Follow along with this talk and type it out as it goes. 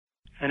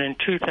And in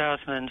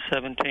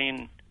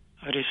 2017,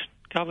 I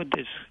discovered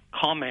this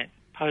comment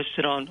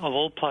posted on, of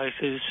all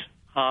places,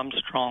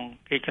 Armstrong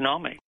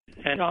Economics.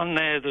 And on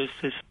there's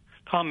this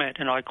comment,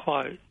 and I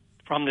quote,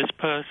 from this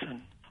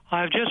person: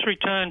 "I have just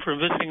returned from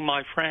visiting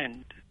my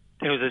friend.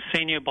 He was a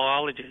senior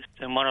biologist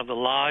in one of the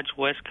large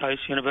West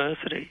Coast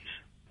universities.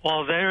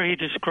 While there, he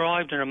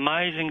described an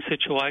amazing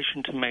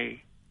situation to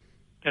me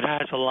that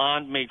has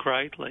alarmed me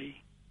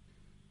greatly.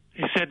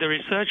 He said the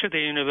research at the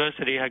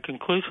university had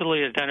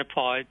conclusively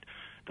identified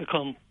the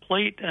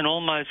complete and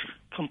almost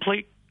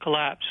complete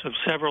collapse of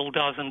several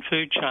dozen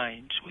food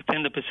chains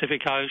within the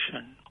Pacific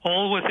Ocean,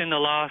 all within the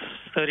last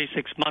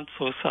 36 months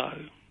or so.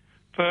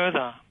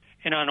 Further,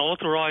 in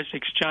unauthorised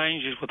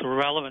exchanges with the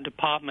relevant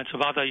departments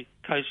of other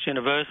coast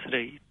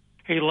universities,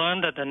 he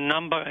learned that the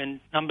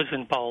numbers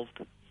involved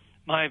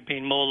may have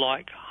been more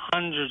like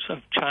hundreds of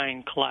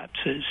chain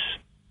collapses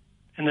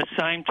in the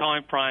same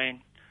time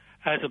frame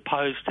as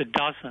opposed to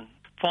dozens.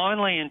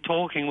 Finally, in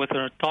talking with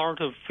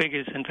authoritative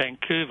figures in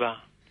Vancouver,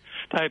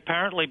 they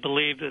apparently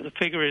believe that the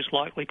figure is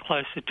likely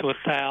closer to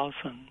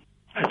 1,000.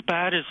 As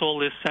bad as all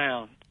this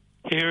sounds,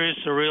 here is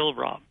the real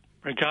rub.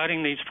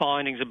 Regarding these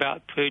findings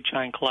about food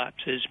chain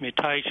collapses,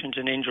 mutations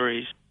and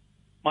injuries,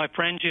 my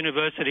friend's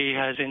university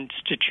has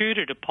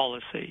instituted a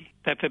policy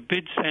that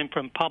forbids them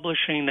from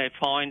publishing their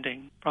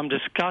findings, from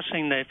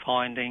discussing their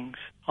findings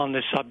on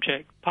the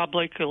subject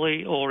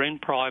publicly or in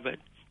private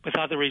with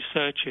other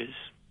researchers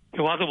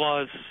who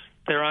otherwise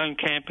their own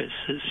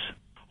campuses,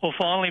 or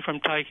finally from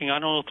taking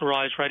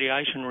unauthorised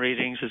radiation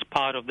readings as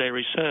part of their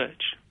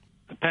research.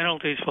 The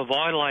penalties for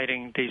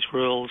violating these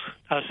rules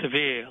are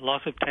severe: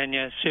 loss of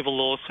tenure, civil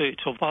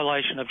lawsuits or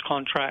violation of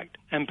contract,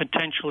 and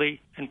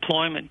potentially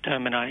employment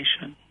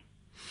termination.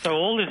 So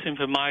all this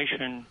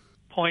information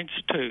points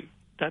to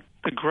that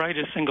the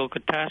greatest single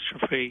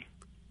catastrophe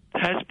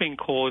has been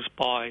caused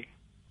by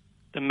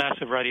the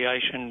massive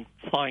radiation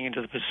flying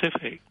into the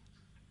Pacific.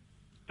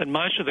 But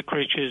most of the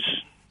creatures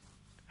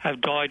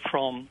have died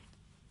from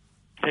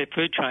their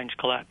food chains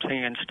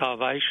collapsing and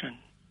starvation,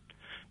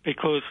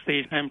 because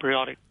the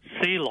embryonic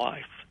sea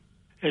life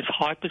is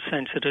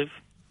hypersensitive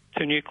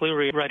to nuclear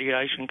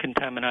radiation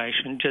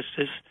contamination, just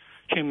as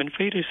human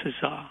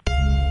fetuses are.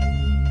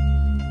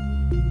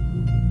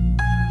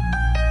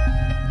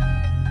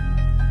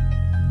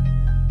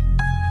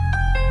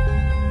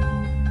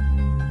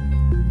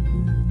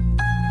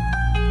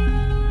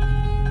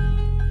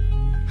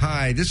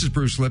 Hi, this is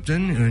Bruce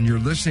Lipton, and you're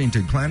listening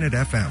to Planet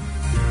FM.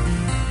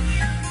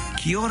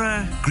 Kia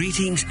ora,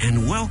 greetings,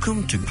 and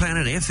welcome to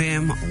Planet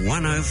FM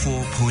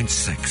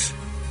 104.6.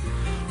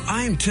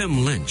 I'm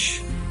Tim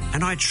Lynch,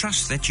 and I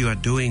trust that you are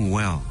doing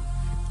well.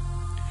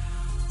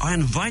 I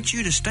invite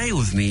you to stay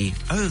with me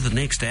over the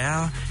next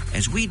hour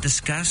as we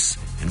discuss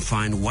and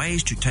find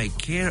ways to take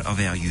care of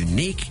our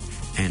unique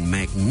and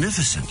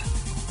magnificent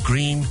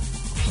green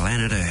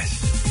planet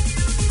Earth.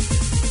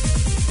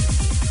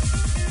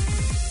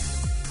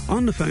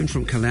 On the phone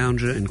from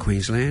Caloundra in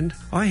Queensland,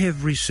 I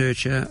have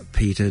researcher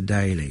Peter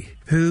Daly,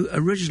 who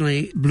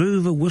originally blew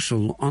the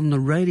whistle on the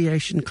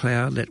radiation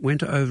cloud that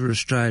went over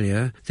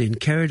Australia, then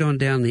carried on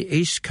down the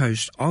east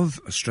coast of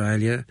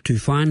Australia to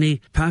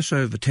finally pass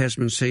over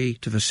Tasman Sea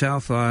to the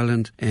South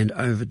Island and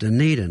over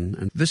Dunedin.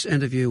 And this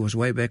interview was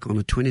way back on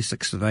the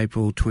 26th of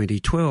April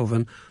 2012.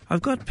 And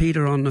I've got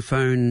Peter on the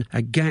phone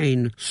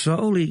again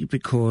solely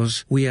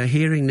because we are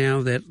hearing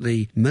now that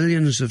the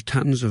millions of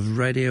tons of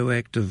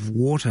radioactive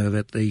water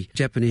that the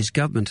Japanese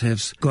government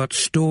has got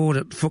stored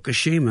at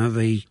Fukushima,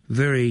 the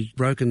very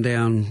broken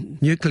down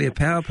nuclear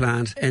power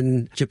plant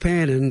in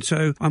Japan. And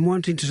so I'm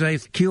wanting to say,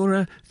 kia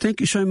ora, thank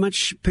you so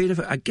much,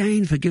 Peter,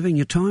 again for giving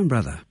your time,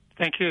 brother.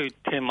 Thank you,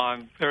 Tim.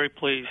 I'm very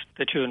pleased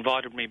that you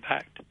invited me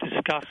back to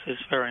discuss this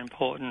very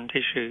important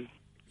issue.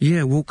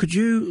 Yeah, well, could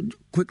you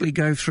quickly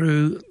go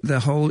through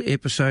the whole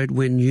episode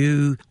when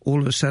you,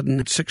 all of a sudden,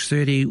 at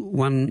 6:30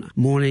 one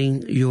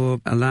morning, your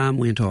alarm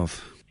went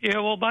off? Yeah,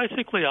 well,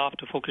 basically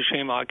after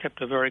Fukushima, I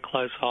kept a very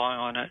close eye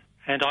on it.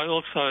 And I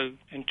also,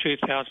 in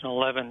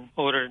 2011,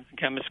 ordered a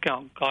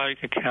gamma-scale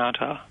Geiger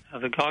counter.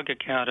 The Geiger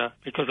counter,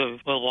 because of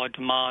worldwide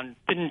demand,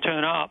 didn't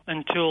turn up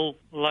until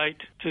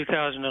late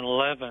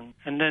 2011.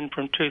 And then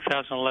from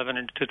 2011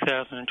 into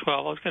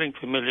 2012, I was getting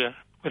familiar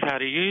with how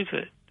to use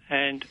it.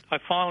 And I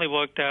finally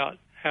worked out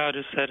how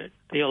to set it,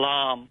 the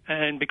alarm.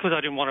 And because I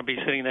didn't want to be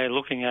sitting there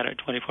looking at it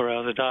 24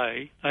 hours a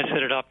day, I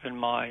set it up in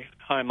my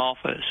home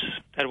office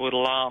that would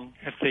alarm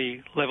if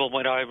the level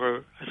went over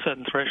a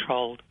certain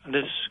threshold, in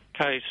this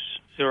case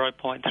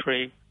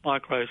 0.3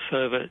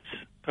 microsieverts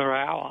per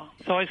hour.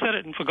 So I set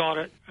it and forgot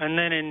it. And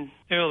then in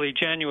early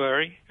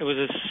January, it was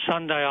a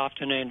Sunday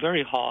afternoon,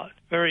 very hot,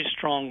 very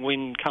strong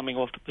wind coming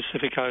off the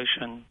Pacific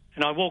Ocean.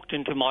 And I walked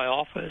into my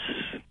office,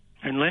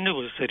 and Linda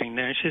was sitting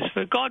there, and she said,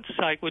 "For God's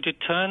sake, would you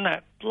turn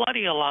that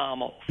bloody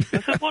alarm off?" I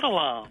said, "What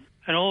alarm?"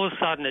 And all of a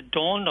sudden it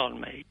dawned on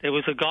me. There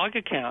was a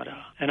Geiger counter,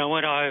 and I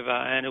went over,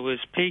 and it was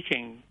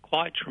peaking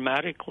quite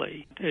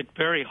dramatically. It's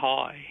very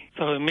high.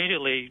 So I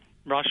immediately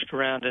rushed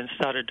around and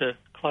started to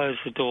close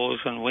the doors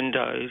and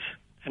windows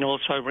and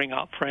also ring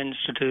up friends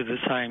to do the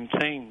same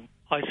thing.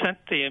 I sent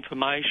the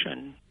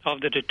information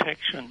of the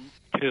detection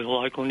to the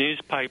local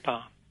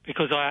newspaper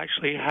because I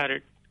actually had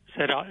it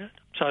set up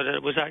so that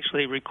it was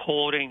actually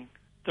recording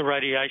the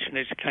radiation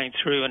as it came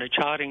through in a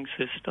charting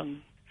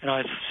system. And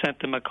I sent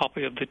them a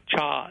copy of the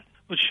chart,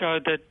 which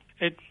showed that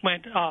it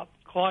went up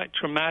quite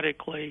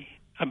dramatically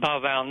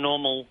above our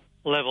normal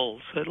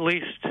levels, at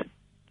least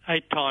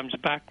 8 times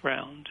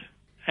background,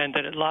 and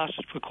that it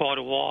lasted for quite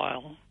a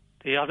while.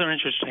 The other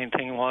interesting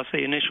thing was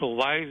the initial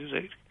waves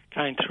that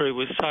came through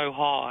was so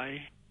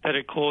high that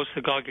it caused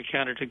the Geiger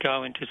counter to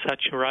go into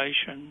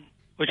saturation,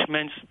 which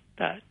meant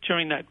that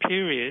during that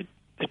period,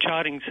 the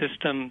charting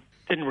system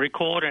didn't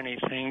record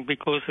anything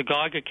because the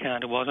Geiger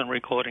counter wasn't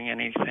recording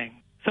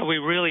anything. So we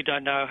really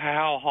don't know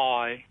how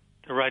high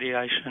the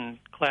radiation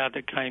cloud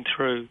that came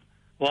through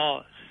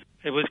was.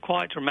 It was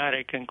quite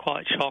dramatic and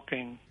quite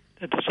shocking.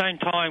 At the same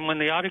time, when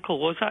the article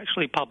was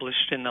actually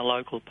published in the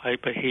local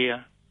paper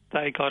here,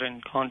 they got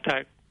in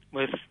contact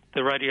with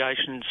the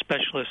radiation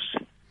specialists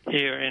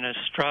here in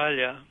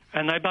Australia,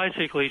 and they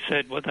basically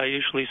said what they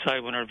usually say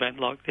when an event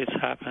like this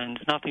happens: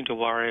 nothing to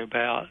worry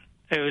about.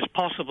 It was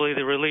possibly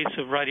the release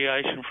of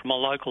radiation from a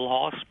local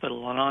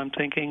hospital, and I'm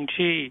thinking,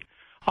 gee,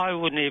 I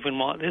wouldn't even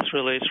want this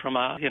release from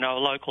a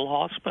local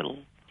hospital.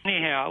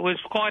 Anyhow, it was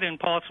quite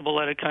impossible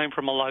that it came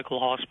from a local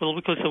hospital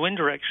because the wind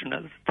direction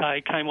at the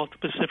day came off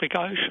the Pacific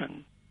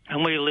Ocean.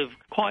 And we live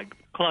quite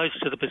close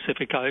to the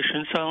Pacific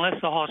Ocean, so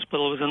unless the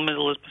hospital was in the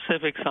middle of the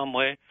Pacific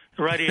somewhere,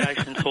 the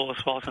radiation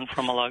source wasn't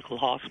from a local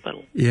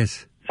hospital.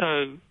 Yes.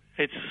 So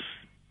it's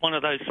one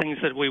of those things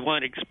that we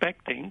weren't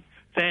expecting.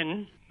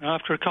 Then,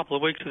 after a couple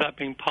of weeks of that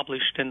being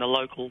published in the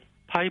local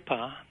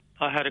paper,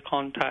 I had a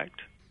contact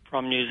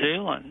from New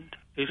Zealand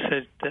who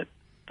said that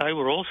they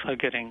were also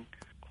getting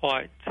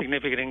quite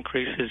significant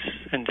increases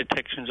in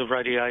detections of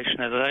radiation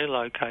at their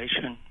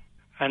location,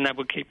 and that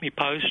would keep me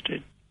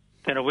posted.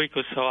 Then a week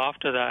or so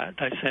after that,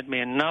 they sent me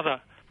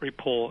another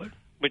report,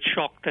 which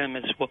shocked them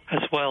as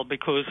well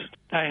because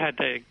they had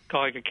their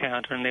Geiger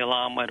counter and the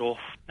alarm went off.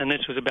 And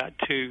this was about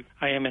 2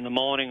 a.m. in the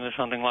morning or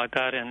something like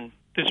that, and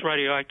this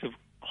radioactive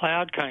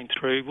cloud came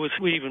through was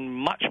even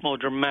much more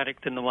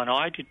dramatic than the one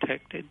I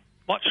detected.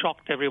 What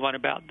shocked everyone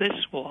about this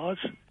was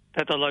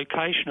that the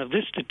location of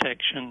this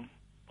detection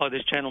by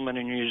this gentleman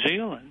in New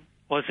Zealand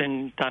was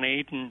in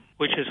Dunedin,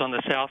 which is on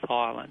the South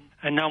Island,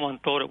 and no one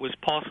thought it was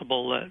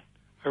possible that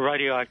a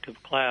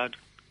radioactive cloud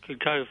could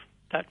go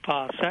that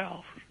far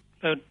south.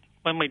 But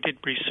when we did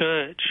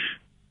research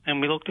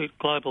and we looked at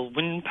global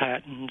wind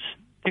patterns,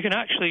 you can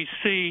actually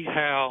see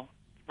how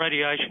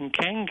radiation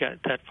can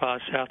get that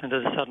far south into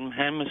the southern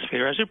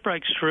hemisphere as it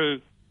breaks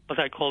through what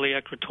they call the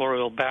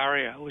equatorial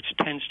barrier, which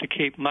tends to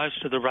keep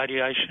most of the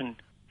radiation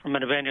from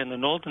an event in the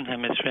northern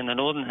hemisphere. In the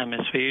northern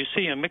hemisphere, you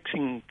see a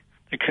mixing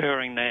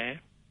occurring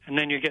there, and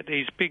then you get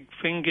these big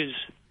fingers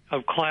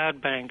of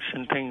cloud banks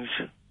and things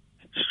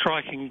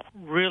striking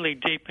really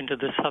deep into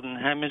the southern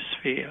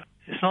hemisphere.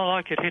 It's not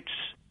like it hits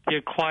the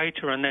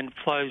equator and then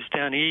flows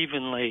down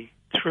evenly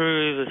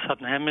through the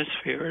southern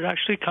hemisphere. It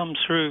actually comes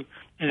through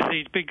in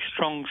these big,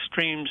 strong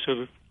streams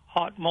of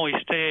hot,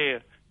 moist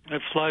air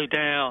that flow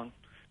down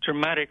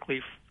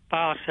dramatically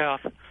far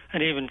south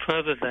and even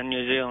further than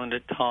New Zealand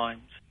at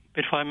times.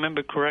 But if I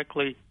remember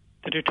correctly,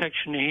 the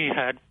detection he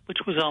had, which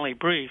was only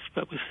brief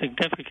but was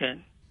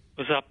significant,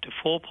 was up to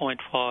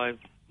 4.5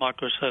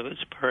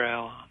 microsieverts per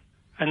hour.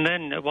 And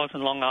then it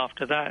wasn't long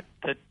after that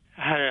I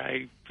had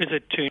a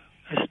visit to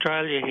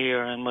Australia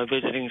here, and we're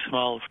visiting some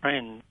old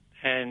friends.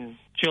 And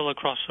Jill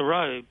across the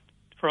road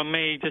from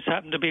me just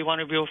happened to be one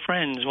of your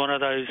friends, one of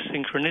those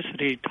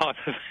synchronicity type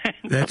events.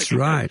 That's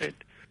right.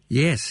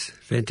 Yes,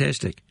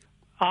 fantastic.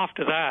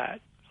 After that,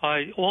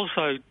 I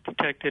also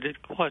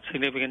detected quite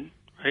significant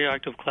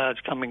radioactive clouds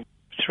coming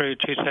through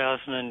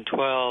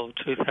 2012,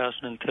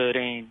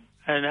 2013.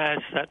 And as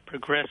that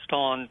progressed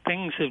on,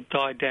 things have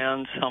died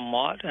down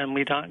somewhat, and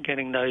we aren't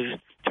getting those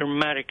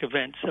dramatic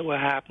events that were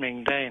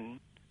happening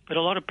then. But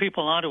a lot of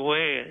people aren't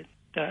aware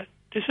that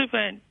this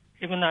event,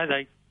 even though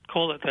they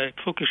call it the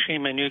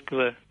Fukushima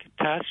nuclear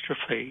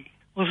catastrophe,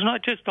 was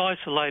not just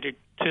isolated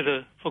to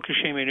the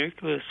Fukushima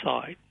nuclear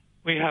site.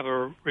 We have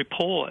a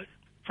report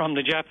from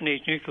the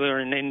Japanese Nuclear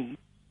and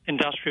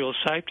Industrial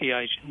Safety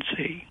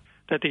Agency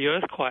that the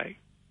earthquake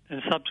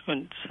and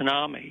subsequent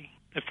tsunami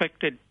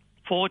affected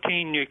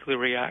 14 nuclear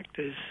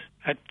reactors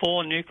at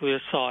 4 nuclear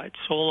sites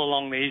all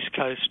along the east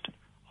coast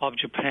of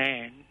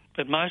Japan.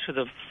 But most of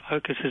the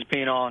focus has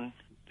been on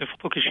the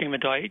Fukushima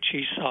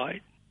Daiichi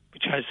site,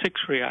 which has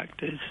 6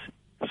 reactors.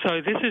 So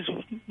this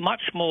is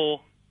much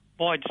more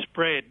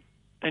widespread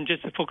than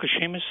just the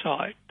Fukushima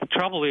site. The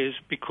trouble is,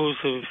 because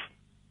of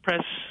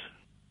press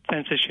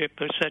censorship,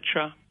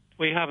 etc.,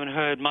 we haven't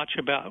heard much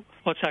about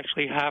what's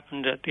actually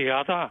happened at the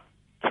other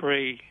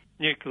 3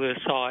 nuclear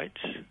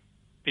sites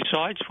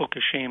besides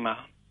Fukushima.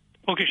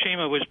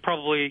 Fukushima was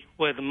probably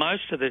where the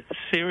most of the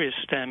serious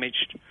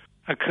damage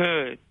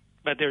occurred,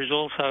 but there is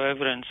also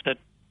evidence that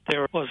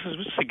there was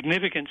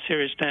significant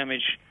serious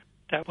damage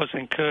that was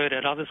incurred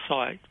at other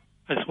sites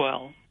as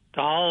well.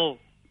 The whole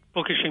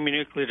Fukushima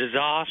nuclear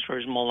disaster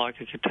is more like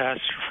a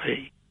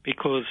catastrophe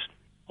because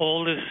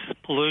all this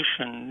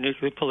pollution,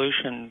 nuclear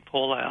pollution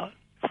fallout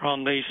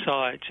from these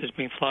sites has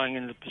been flowing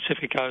in the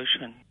Pacific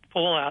Ocean.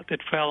 Fallout that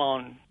fell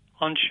on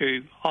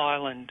Honshu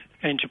Island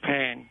in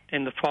Japan,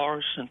 in the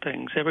forests and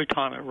things. Every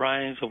time it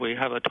rains or we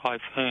have a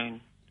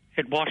typhoon,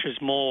 it washes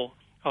more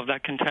of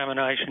that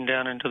contamination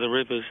down into the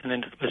rivers and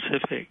into the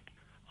Pacific.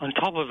 On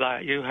top of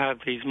that, you have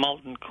these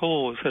molten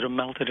cores that are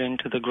melted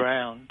into the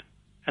ground,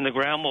 and the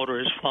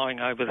groundwater is flowing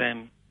over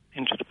them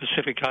into the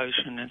Pacific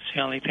Ocean. It's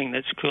the only thing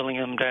that's cooling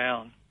them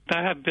down. They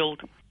have built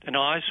an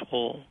ice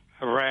wall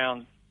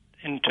around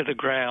into the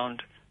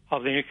ground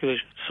of the nuclear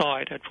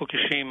site at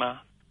Fukushima,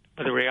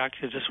 where the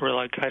reactors just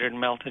relocated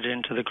and melted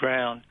into the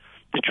ground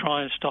to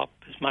try and stop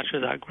as much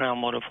of that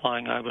groundwater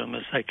flowing over them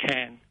as they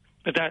can.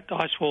 But that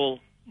ice wall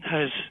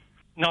has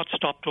not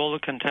stopped all the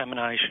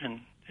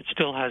contamination. It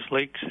still has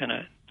leaks in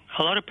it.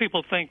 A lot of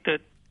people think that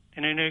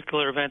in a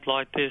nuclear event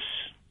like this,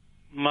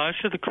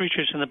 most of the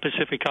creatures in the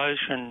Pacific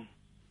Ocean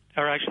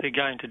are actually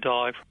going to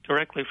die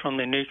directly from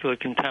the nuclear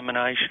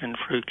contamination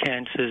through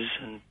cancers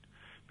and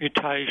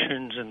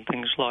mutations and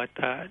things like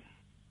that.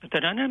 But the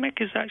dynamic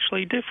is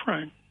actually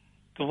different.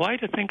 The way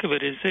to think of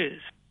it is this.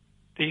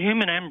 The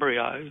human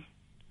embryo,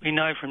 we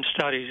know from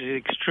studies, is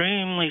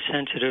extremely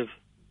sensitive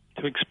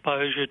to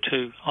exposure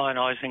to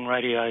ionizing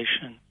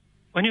radiation.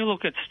 When you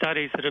look at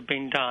studies that have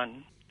been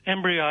done,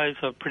 embryos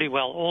of pretty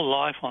well all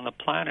life on the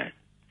planet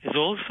is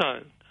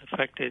also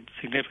affected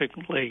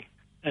significantly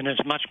and is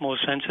much more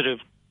sensitive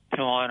to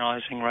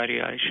ionizing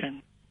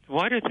radiation. The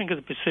way to think of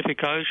the Pacific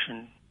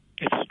Ocean,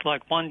 it's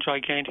like one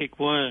gigantic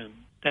worm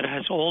that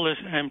has all this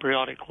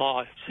embryonic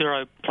life,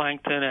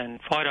 zooplankton and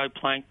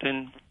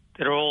phytoplankton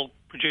that are all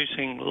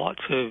producing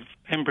lots of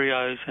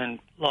embryos and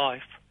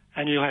life.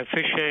 And you have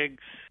fish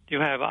eggs, you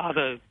have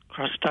other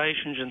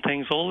crustaceans and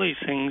things. All these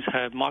things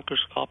have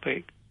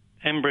microscopic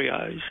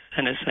embryos,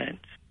 in a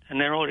sense,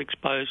 and they're all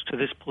exposed to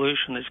this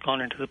pollution that's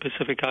gone into the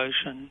Pacific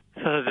Ocean.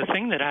 So the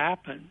thing that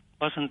happened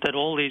wasn't that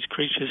all these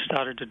creatures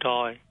started to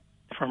die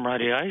from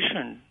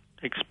radiation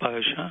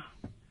exposure.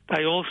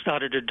 They all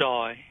started to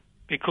die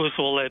because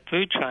all their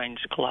food chains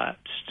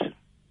collapsed,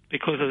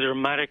 because of the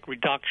dramatic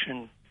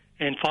reduction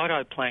in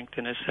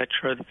phytoplankton,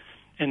 etc.,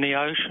 in the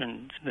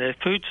oceans, their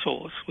food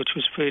source, which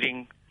was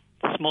feeding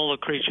the smaller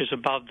creatures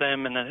above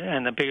them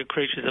and the bigger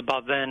creatures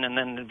above them, and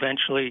then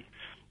eventually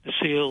the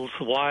seals,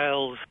 the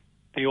whales,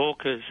 the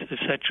orcas,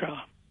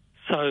 etc.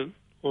 So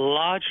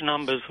large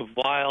numbers of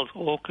whales,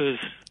 orcas,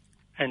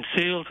 and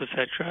seals,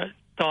 etc.,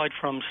 died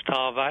from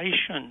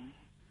starvation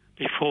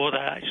before they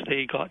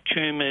actually got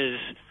tumours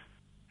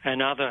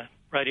and other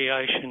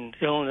radiation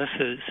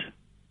illnesses.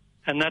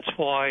 And that's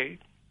why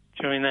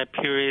during that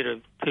period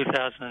of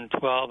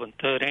 2012 and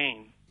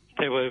 13,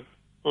 there were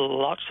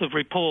lots of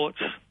reports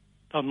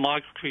of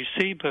migratory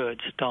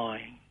seabirds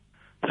dying.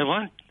 They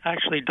weren't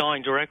actually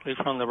dying directly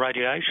from the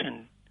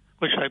radiation,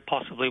 which they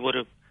possibly would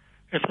have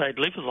if they'd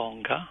lived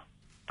longer.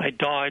 They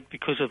died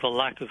because of the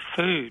lack of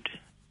food.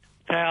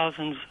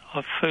 Thousands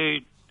of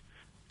food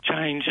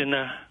chains in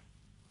the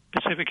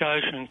Pacific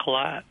Ocean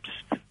collapsed.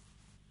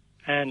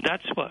 And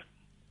that's what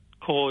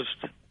caused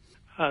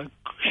a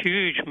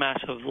huge mass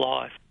of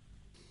life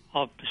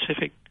of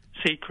Pacific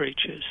sea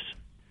creatures.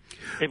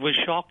 It was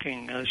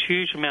shocking. There was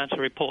huge amounts of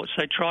reports.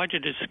 They tried to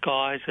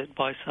disguise it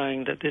by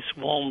saying that this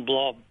warm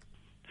blob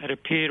had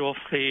appeared off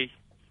the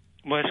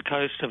west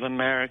coast of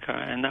America,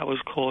 and that was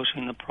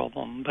causing the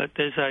problem. But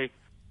there's a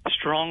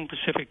strong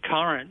Pacific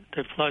current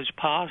that flows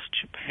past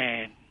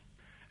Japan,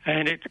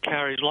 and it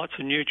carries lots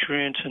of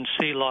nutrients and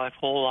sea life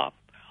all up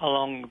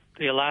along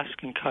the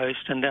Alaskan coast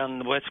and down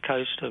the west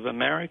coast of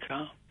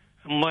America.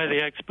 And where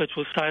the experts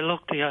will say,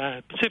 look,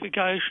 the Pacific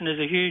Ocean is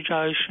a huge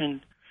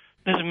ocean.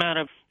 This amount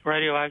of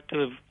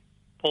radioactive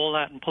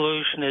fallout and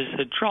pollution is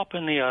a drop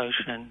in the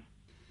ocean.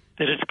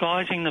 They're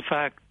disguising the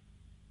fact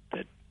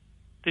that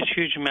this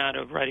huge amount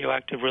of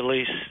radioactive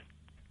release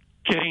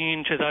getting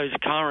into those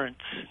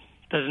currents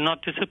does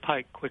not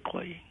dissipate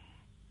quickly.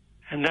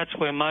 And that's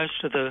where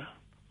most of the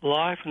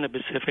life in the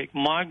Pacific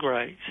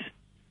migrates,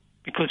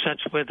 because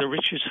that's where the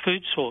richest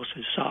food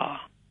sources are.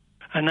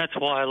 And that's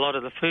why a lot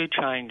of the food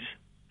chains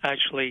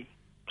actually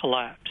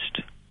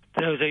collapsed.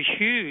 There was a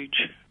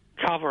huge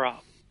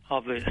cover-up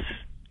of this.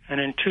 And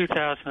in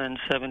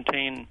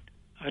 2017,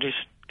 I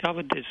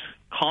discovered this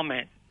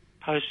comment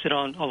posted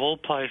on, of all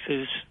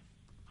places,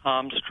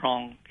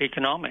 Armstrong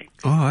Economics.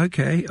 Oh,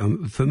 okay.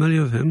 I'm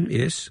familiar with him,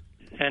 yes.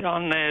 And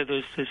on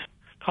there's this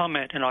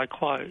comment, and I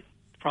quote,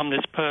 from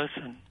this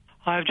person.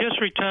 I have just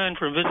returned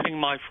from visiting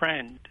my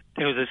friend.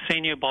 He was a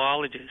senior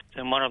biologist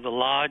in one of the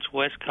large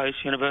West Coast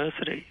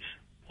universities.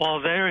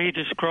 While there, he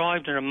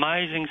described an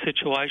amazing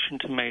situation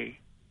to me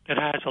that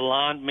has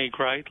alarmed me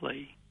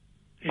greatly.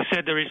 He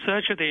said the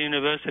research at the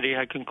university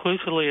had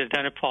conclusively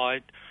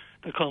identified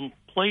the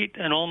complete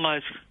and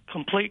almost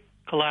complete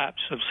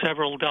collapse of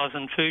several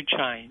dozen food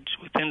chains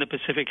within the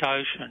Pacific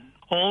Ocean,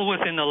 all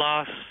within the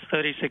last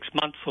 36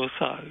 months or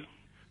so.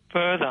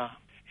 Further,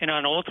 in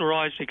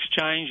unauthorized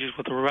exchanges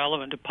with the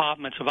relevant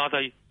departments of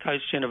other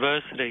coast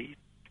universities,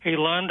 he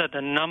learned that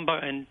the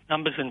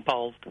numbers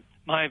involved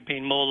may have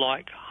been more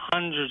like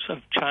hundreds of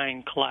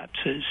chain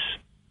collapses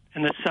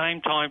in the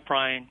same time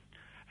frame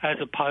as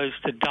opposed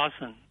to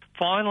dozens.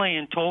 Finally,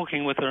 in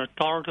talking with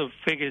authoritative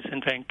figures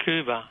in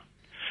Vancouver,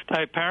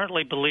 they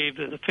apparently believe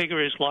that the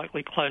figure is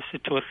likely closer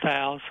to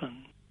 1,000.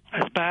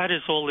 As bad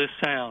as all this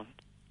sounds,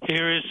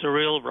 here is the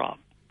real rub.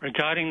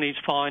 Regarding these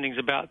findings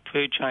about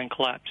food chain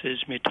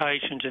collapses,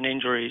 mutations and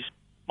injuries,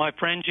 my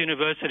friend's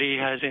university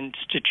has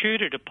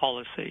instituted a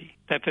policy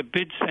that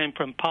forbids them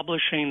from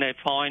publishing their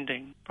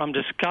findings, from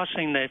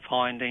discussing their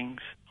findings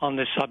on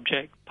the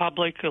subject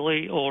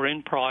publicly or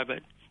in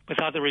private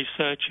with other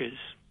researchers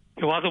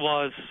who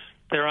otherwise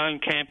their own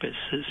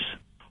campuses,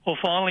 or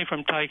finally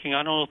from taking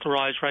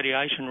unauthorised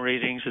radiation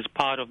readings as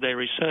part of their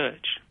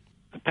research.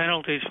 The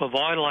penalties for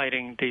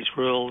violating these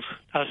rules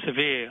are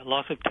severe: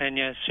 loss of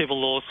tenure,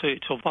 civil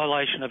lawsuits or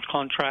violation of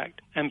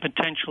contract, and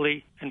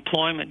potentially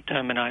employment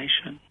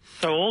termination.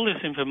 So all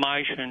this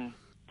information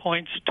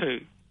points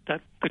to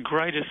that the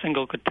greatest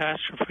single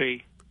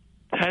catastrophe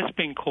has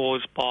been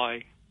caused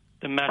by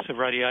the massive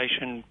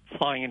radiation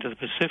flying into the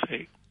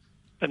Pacific.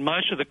 But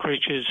most of the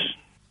creatures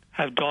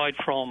have died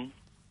from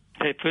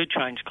their food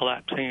chains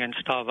collapsing and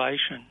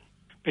starvation,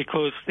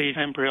 because the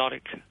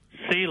embryonic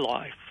sea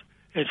life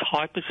is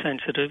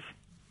hypersensitive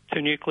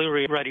to nuclear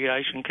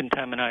radiation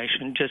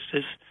contamination, just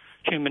as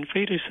human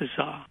fetuses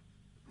are.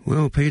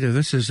 Well, Peter,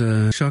 this is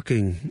a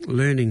shocking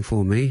learning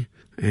for me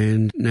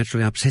and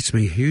naturally upsets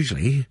me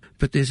hugely.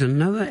 But there's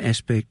another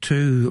aspect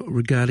too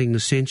regarding the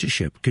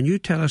censorship. Can you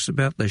tell us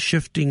about the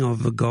shifting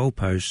of the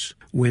goalposts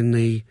when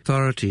the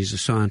authorities, the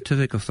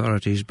scientific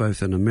authorities,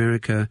 both in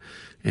America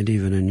and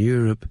even in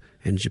Europe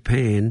and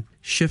Japan,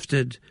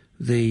 shifted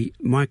the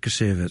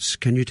microsieverts?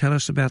 Can you tell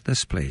us about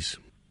this, please?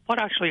 What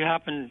actually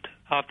happened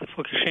after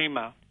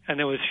Fukushima, and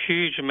there was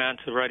huge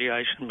amounts of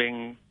radiation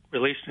being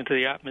released into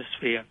the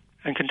atmosphere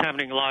and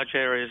contaminating large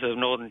areas of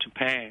northern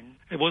Japan.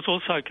 It was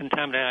also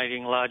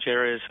contaminating large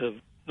areas of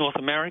North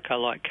America,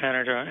 like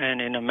Canada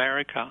and in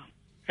America.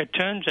 It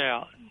turns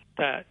out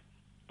that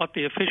what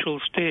the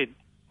officials did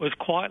was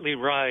quietly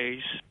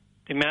raise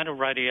the amount of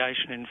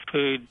radiation in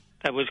food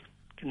that was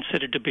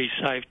considered to be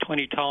safe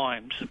 20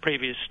 times the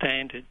previous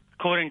standard.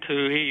 According to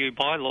EU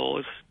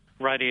bylaws,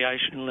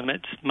 radiation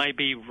limits may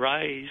be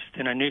raised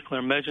in a nuclear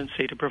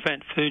emergency to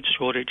prevent food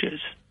shortages,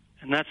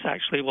 and that's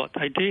actually what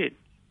they did.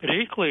 But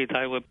equally,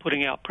 they were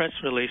putting out press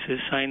releases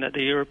saying that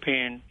the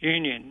European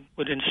Union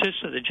would insist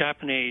that the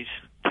Japanese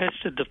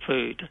tested the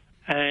food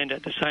and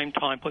at the same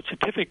time put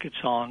certificates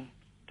on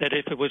that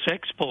if it was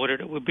exported,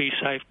 it would be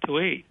safe to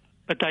eat.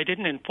 But they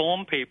didn't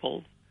inform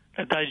people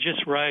that they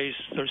just raised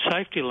the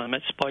safety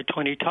limits by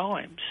 20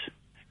 times,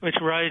 which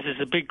raises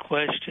a big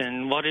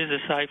question: what is a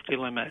safety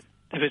limit?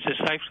 If it's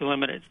a safety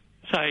limit at,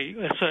 say,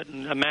 a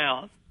certain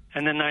amount,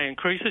 and then they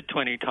increase it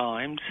 20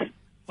 times,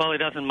 well, it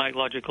doesn't make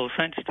logical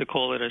sense to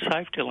call it a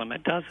safety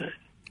limit, does it?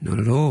 Not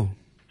at all.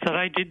 So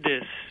they did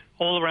this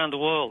all around the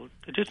world.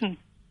 It didn't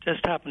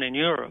just happen in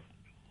Europe.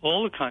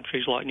 All the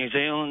countries like New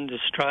Zealand,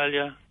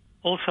 Australia,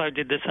 also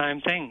did the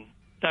same thing.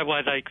 That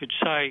way they could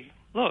say,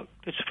 look,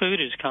 this food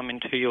is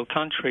coming to your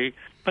country,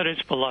 but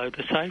it's below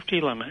the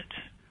safety limit.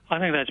 I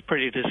think that's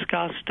pretty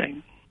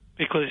disgusting,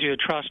 because you're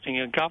trusting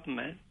your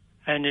government,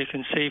 and you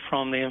can see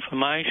from the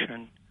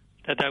information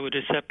that they were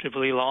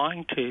deceptively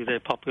lying to their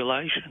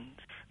populations.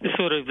 This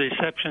sort of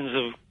deceptions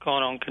have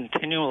gone on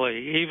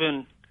continually,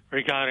 even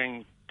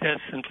regarding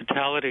deaths and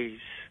fatalities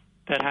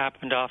that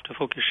happened after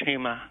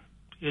Fukushima.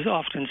 You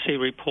often see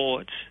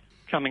reports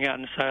coming out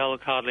and say, oh,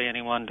 look, hardly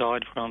anyone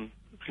died from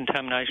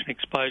contamination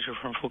exposure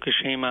from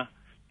Fukushima.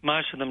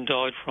 Most of them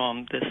died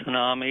from the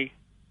tsunami,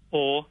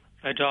 or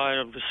they died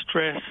of the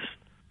stress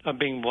of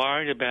being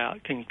worried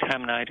about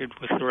contaminated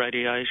with the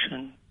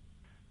radiation.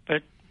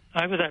 But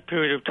over that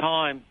period of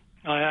time,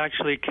 I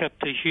actually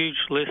kept a huge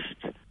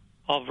list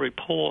of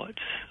reports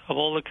of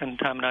all the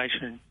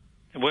contamination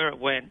and where it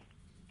went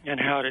and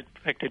how it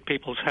affected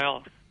people's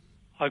health.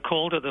 I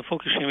called it the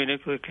Fukushima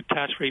Nuclear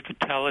Catastrophe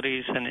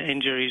Fatalities and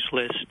Injuries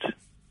List,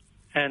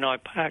 and I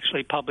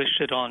actually published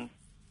it on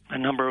a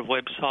number of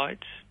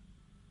websites.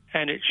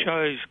 And it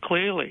shows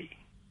clearly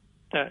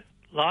that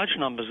large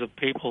numbers of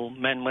people,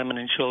 men, women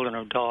and children,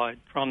 have died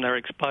from their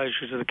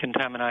exposure to the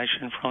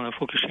contamination from the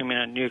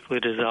Fukushima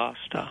nuclear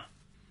disaster.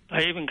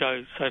 They even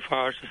go so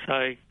far as to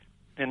say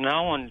that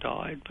no one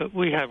died, but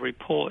we have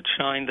reports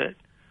showing that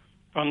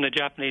from the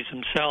Japanese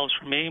themselves,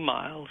 from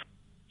emails,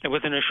 that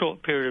within a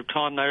short period of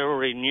time they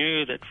already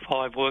knew that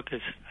 5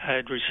 workers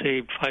had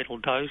received fatal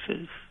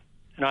doses.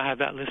 And I have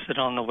that listed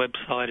on the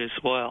website as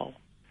well.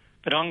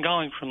 But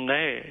ongoing from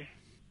there,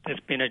 there's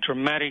been a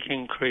dramatic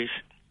increase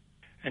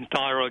in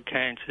thyroid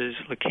cancers,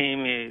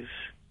 leukemias,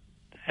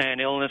 and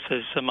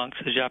illnesses amongst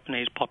the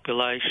Japanese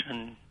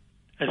population,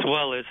 as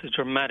well as a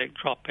dramatic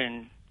drop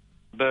in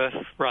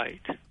birth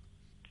rate,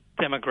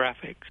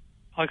 demographics.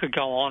 I could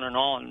go on and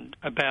on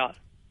about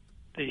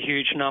the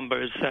huge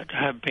numbers that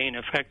have been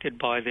affected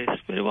by this,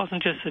 but it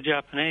wasn't just the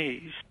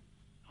Japanese.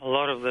 A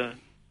lot of the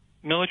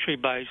military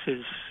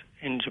bases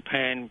in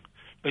Japan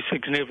were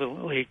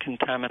significantly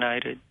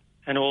contaminated,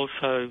 and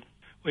also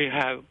we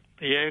have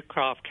the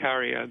aircraft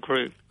carrier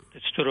group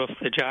that stood off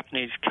the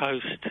Japanese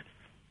coast,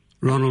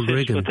 Ronald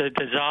Reagan, with the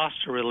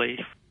disaster relief,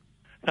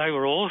 they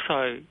were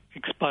also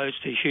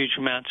exposed to huge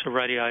amounts of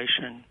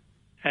radiation.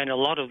 And a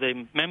lot of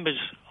the members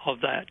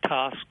of that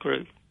task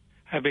group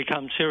have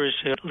become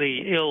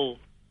seriously ill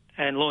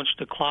and launched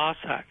a class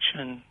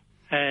action.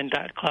 And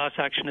that class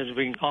action has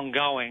been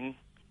ongoing.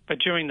 But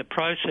during the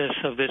process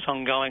of this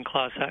ongoing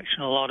class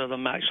action, a lot of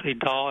them actually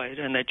died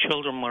and their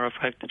children were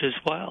affected as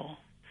well.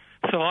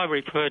 So I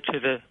refer to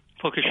the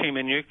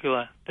Fukushima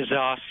nuclear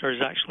disaster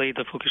as actually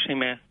the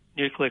Fukushima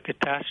nuclear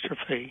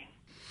catastrophe.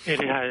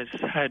 It has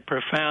had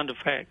profound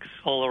effects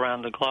all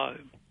around the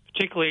globe,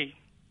 particularly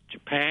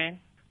Japan,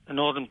 the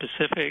Northern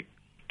Pacific,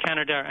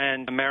 Canada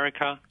and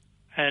America.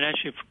 And as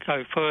you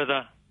go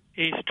further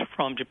east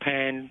from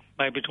Japan,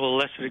 maybe to a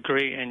lesser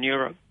degree in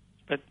Europe.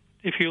 But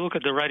if you look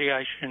at the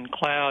radiation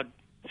cloud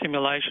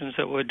simulations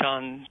that were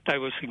done, they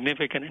were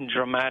significant and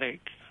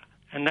dramatic.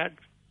 And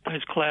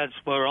those clouds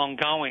were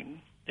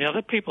ongoing. The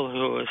other people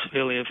who were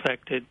severely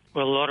affected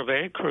were a lot of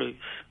air crews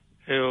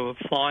who were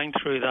flying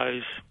through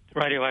those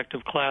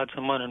radioactive clouds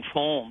and weren't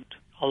informed.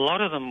 A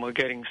lot of them were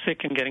getting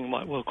sick and getting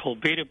what were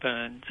called beta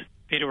burns,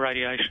 beta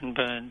radiation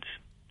burns.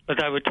 But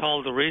they were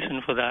told the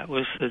reason for that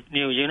was the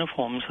new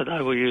uniforms that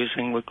they were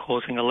using were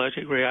causing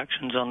allergic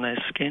reactions on their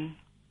skin.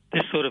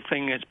 This sort of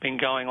thing has been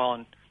going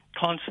on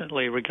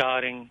constantly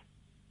regarding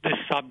this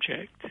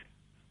subject,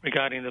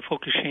 regarding the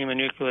Fukushima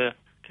nuclear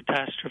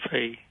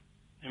catastrophe.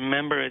 And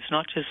remember, it's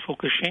not just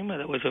Fukushima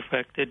that was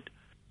affected.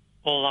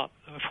 All up,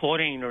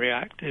 14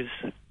 reactors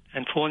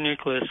and 4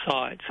 nuclear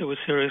sites that were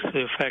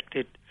seriously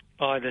affected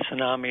by the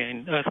tsunami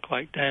and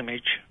earthquake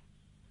damage.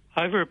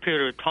 Over a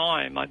period of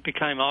time, it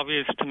became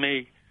obvious to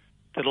me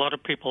that a lot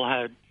of people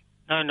had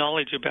no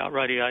knowledge about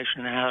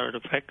radiation and how it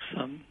affects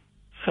them.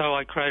 So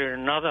I created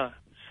another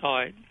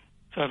site.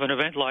 So if an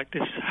event like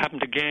this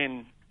happened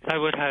again, they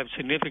would have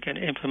significant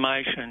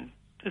information.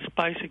 It's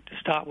basic to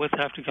start with.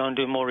 They have to go and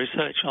do more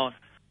research on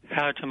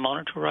how to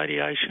monitor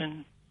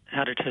radiation,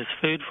 how to test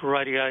food for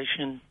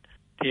radiation.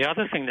 The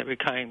other thing that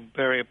became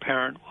very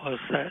apparent was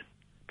that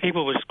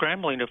people were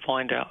scrambling to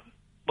find out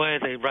where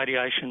the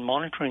radiation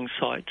monitoring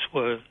sites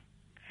were,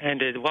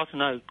 and there wasn't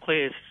no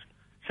clear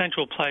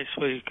central place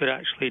where you could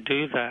actually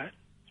do that.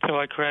 So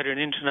I created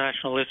an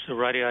international list of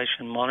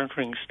radiation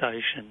monitoring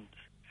stations,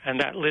 and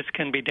that list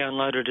can be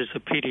downloaded as a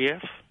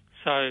PDF.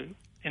 So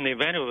in the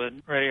event of a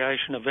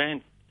radiation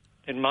event,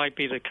 it might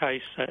be the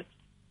case that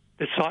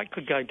the site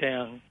could go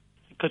down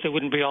because it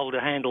wouldn't be able to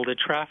handle the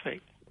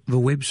traffic. The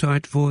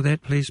website for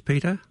that, please,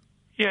 Peter?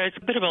 Yeah, it's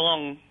a bit of a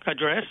long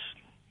address,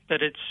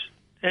 but it's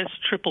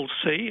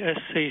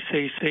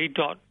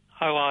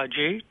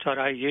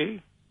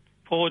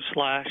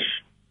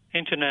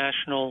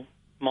sccc.org.au/international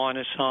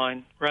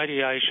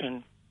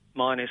 -radiation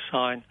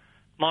 -monitoring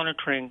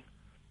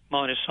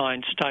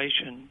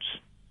 -stations.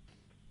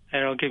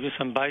 And it'll give you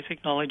some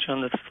basic knowledge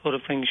on the sort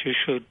of things you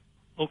should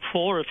look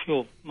for if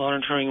you're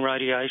monitoring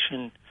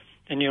radiation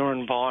in your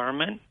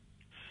environment.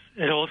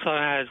 It also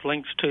has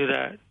links to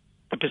that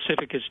the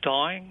Pacific is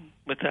dying,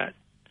 with that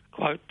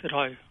quote that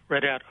I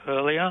read out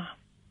earlier.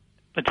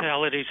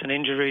 Fatalities and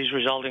injuries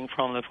resulting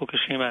from the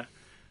Fukushima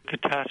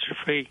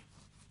catastrophe,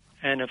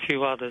 and a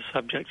few other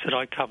subjects that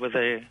I cover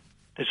there.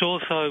 There's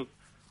also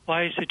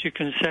ways that you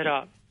can set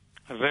up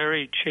a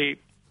very cheap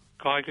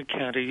Geiger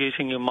counter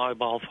using your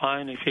mobile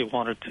phone if you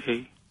wanted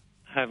to.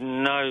 I have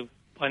no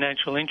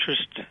financial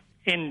interest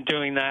in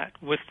doing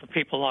that with the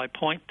people I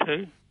point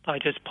to. I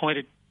just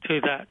pointed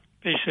to that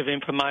piece of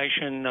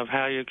information of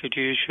how you could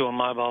use your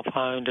mobile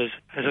phone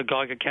as a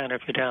Geiger counter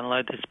if you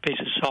download this piece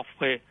of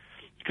software,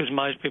 because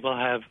most people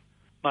have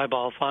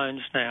mobile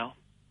phones now.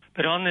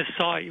 But on this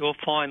site, you'll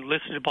find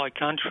listed by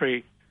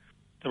country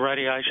the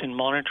radiation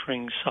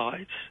monitoring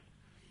sites.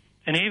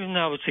 And even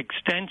though it's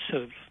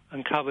extensive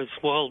and covers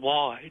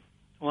worldwide,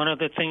 one of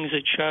the things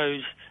it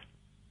shows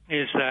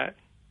is that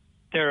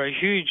there are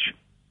huge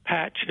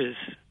patches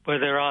where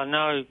there are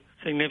no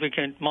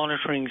significant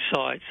monitoring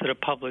sites that are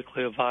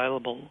publicly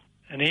available.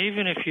 And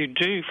even if you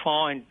do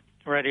find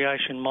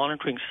radiation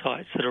monitoring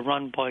sites that are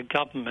run by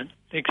government,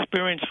 the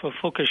experience for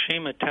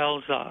Fukushima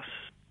tells us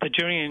that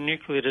during a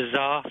nuclear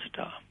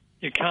disaster,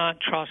 you can't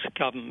trust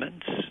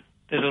governments.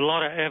 There's a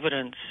lot of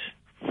evidence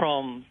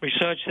from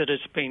research that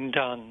has been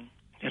done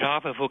that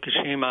after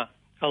Fukushima,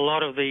 a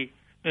lot of the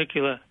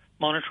nuclear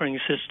monitoring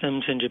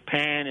systems in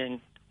Japan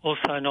and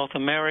also North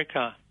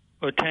America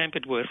were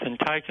tampered with and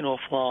taken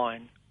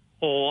offline.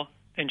 Or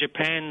in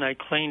Japan, they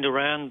cleaned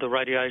around the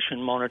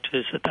radiation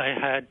monitors that they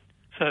had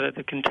so that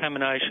the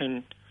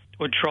contamination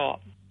would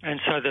drop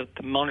and so that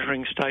the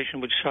monitoring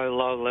station would show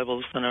lower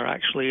levels than are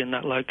actually in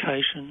that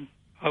location.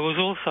 I was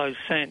also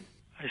sent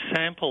a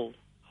sample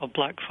of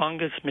black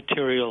fungus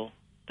material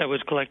that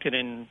was collected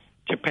in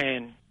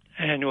Japan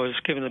and was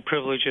given the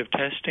privilege of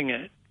testing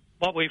it.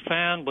 What we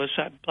found was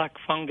that black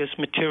fungus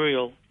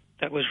material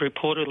that was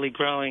reportedly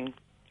growing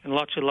in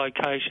lots of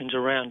locations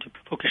around the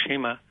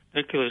Fukushima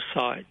nuclear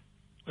site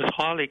was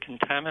highly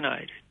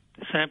contaminated.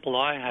 The sample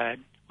I had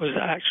was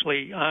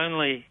actually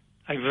only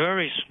a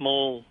very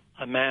small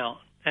amount,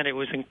 and it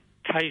was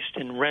encased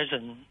in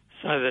resin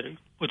so that it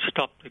would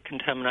stop the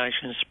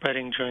contamination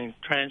spreading during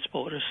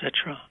transport,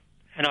 etc.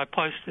 And I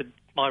posted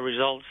my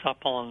results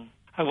up on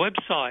a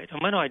website,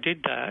 and when I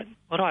did that,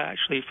 what I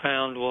actually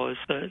found was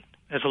that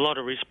there's a lot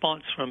of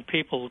response from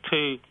people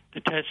to the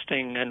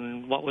testing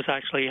and what was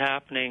actually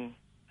happening.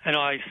 And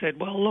I said,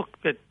 well,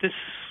 look, that this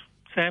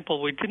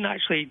sample, we didn't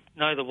actually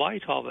know the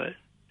weight of it.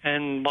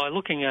 And by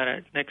looking at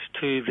it next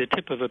to the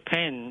tip of a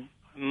pen,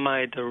 I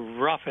made the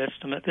rough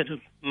estimate that it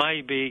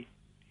may be,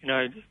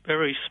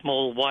 very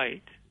small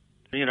weight,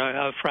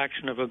 a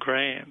fraction of a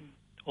gram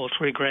or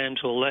 3 grams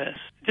or less.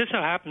 It just so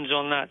happens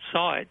on that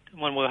site,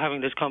 when we were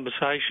having this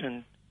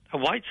conversation, a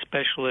weight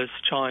specialist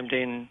chimed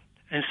in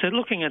and said,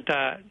 looking at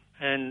that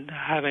and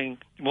having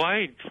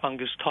weighed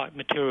fungus-type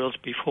materials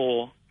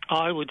before,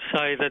 I would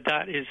say that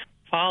that is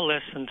far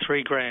less than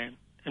 3 grams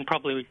and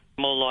probably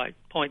more like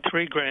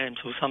 0.3 grams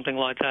or something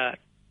like that,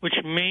 which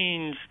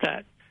means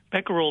that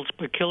becquerels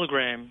per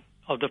kilogram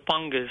of the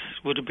fungus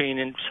would have been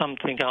in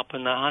something up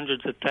in the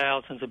hundreds of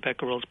thousands of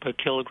becquerels per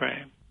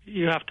kilogram.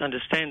 You have to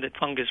understand that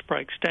fungus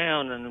breaks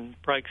down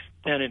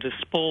into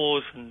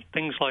spores and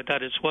things like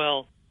that as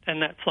well,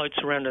 and that floats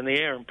around in the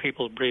air and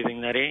people are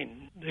breathing that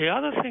in. The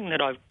other thing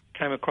that I've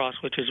came across,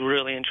 which is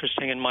really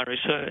interesting in my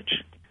research,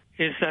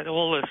 is that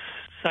all the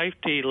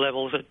safety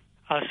levels that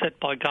are set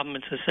by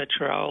governments,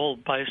 etc., are all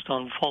based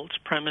on false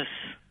premise.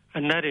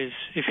 And that is,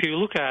 if you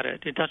look at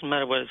it, it doesn't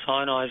matter whether it's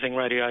ionising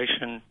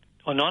radiation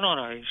or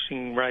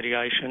non-ionising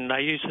radiation,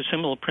 they use a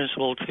similar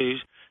principle to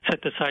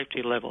set the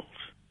safety levels.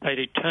 They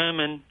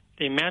determine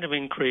the amount of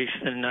increase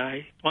in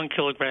 1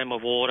 kilogram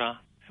of water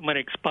when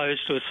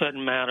exposed to a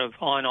certain amount of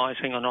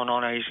ionising or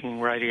non-ionising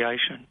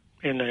radiation.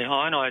 In the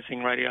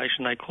ionising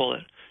radiation, they call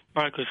it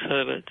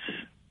microsieverts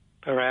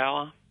per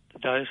hour, the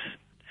dose,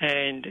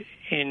 and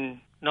in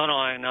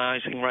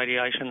non-ionising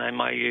radiation, they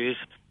may use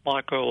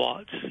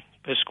microwatts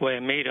per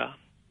square metre.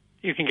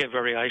 You can get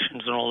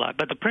variations and all that.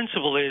 But the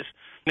principle is,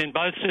 in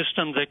both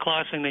systems, they're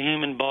classing the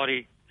human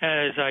body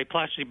as a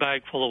plastic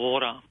bag full of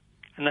water,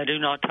 and they do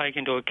not take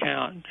into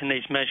account in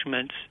these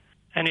measurements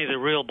any of the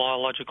real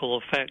biological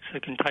effects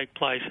that can take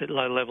place at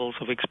low levels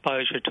of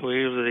exposure to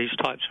either of these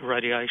types of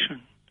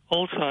radiation.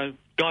 Also,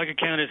 Geiger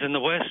counters in the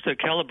West are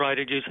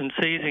calibrated using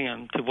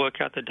cesium to work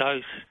out the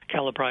dose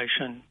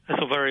calibration.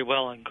 That's all very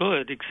well and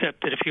good,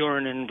 except that if you're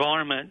in an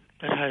environment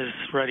that has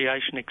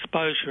radiation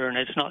exposure and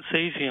it's not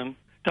cesium,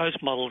 dose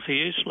models are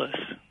useless.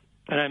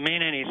 They don't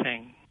mean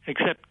anything,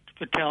 except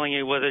for telling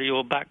you whether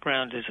your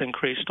background is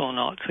increased or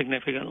not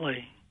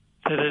significantly.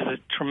 So there's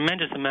a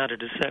tremendous amount of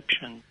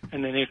deception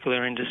in the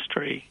nuclear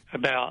industry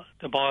about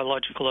the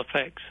biological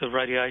effects of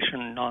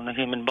radiation on the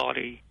human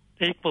body.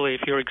 Equally,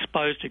 if you're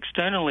exposed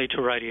externally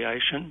to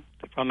radiation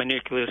from a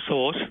nuclear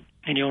source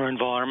in your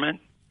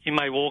environment, you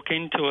may walk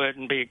into it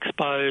and be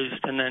exposed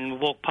and then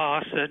walk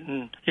past it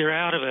and you're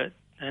out of it,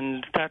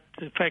 and that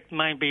effect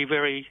may be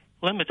very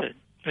limited.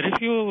 But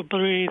if you're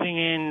breathing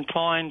in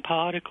fine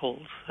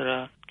particles that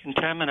are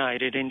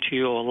contaminated into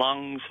your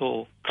lungs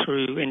or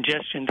through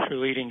ingestion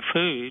through eating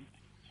food,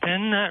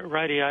 then that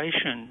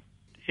radiation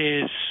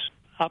is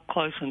up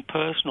close and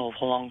personal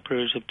for long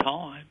periods of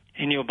time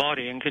in your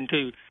body and can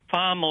do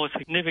far more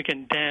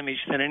significant damage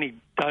than any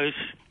dose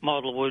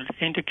model would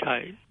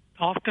indicate.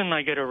 Often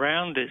they get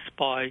around this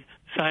by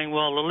saying,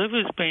 well, the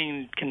liver's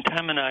been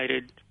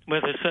contaminated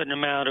with a certain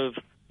amount of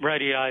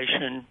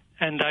radiation,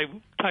 and they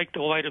take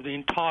the weight of the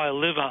entire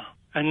liver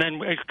and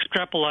then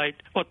extrapolate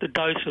what the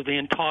dose of the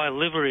entire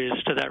liver is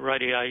to that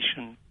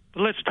radiation.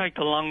 But let's take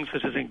the lungs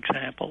as an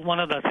example. One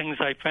of the things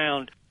they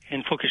found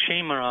in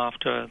Fukushima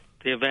after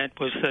the event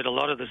was that a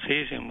lot of the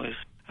cesium was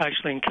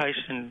actually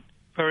encased in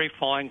very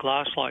fine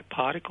glass-like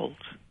particles.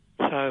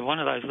 So one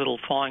of those little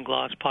fine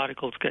glass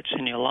particles gets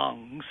in your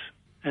lungs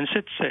and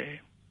sits there,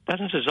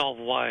 doesn't dissolve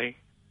away,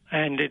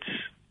 and it's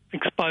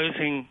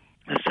exposing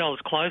the cells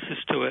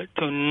closest to it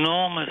to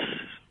enormous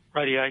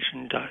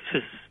radiation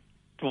doses.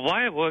 The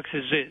way it works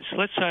is this.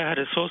 Let's say I had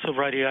a source of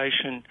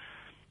radiation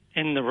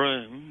in the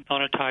room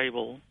on a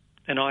table,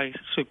 and I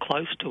stood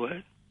close to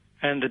it,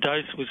 and the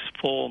dose was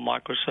 4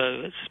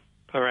 microsieverts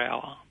per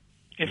hour.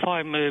 If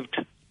I moved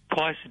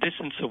twice the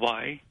distance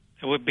away,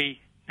 it would be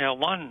now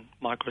 1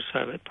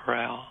 microsievert per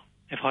hour.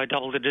 If I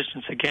doubled the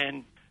distance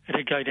again, it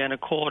would go down a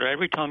quarter.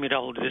 Every time you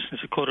double the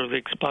distance, a quarter of the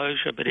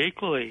exposure. But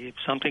equally, if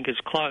something is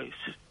close,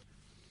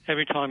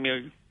 every time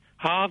you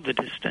halve the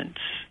distance,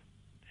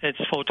 it's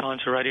 4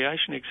 times the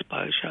radiation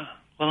exposure.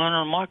 Well,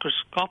 on a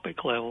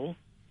microscopic level,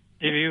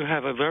 if you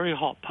have a very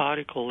hot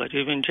particle that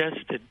you've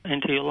ingested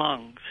into your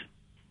lungs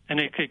and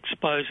it's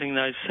exposing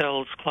those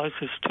cells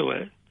closest to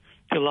it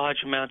to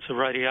large amounts of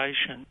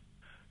radiation,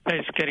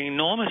 it's getting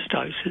enormous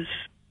doses,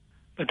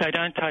 but they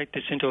don't take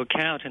this into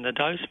account in the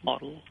dose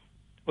model,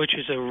 which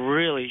is a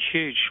really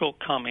huge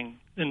shortcoming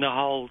in the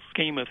whole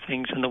scheme of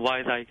things and the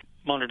way they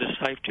monitor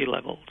safety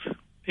levels.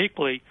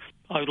 Equally,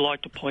 I would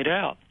like to point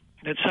out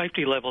that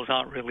safety levels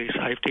aren't really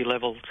safety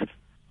levels.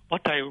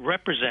 What they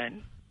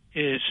represent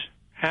is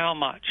how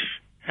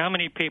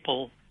many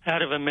people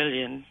out of 1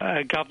 million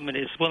a government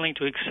is willing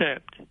to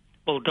accept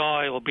will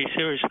die or be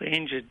seriously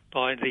injured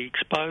by the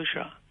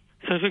exposure.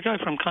 So if we go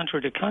from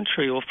country to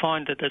country, we'll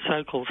find that the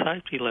so-called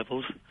safety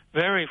levels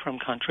vary from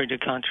country to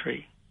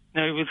country.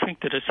 Now, you would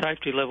think that a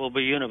safety level will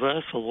be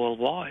universal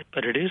worldwide,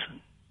 but it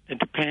isn't. It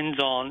depends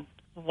on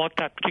what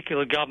that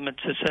particular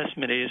government's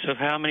assessment is of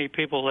how many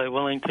people they're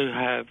willing to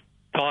have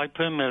die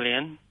per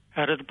million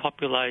out of the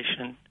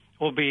population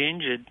or be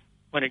injured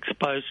when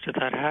exposed to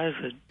that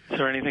hazard. Is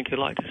there anything you'd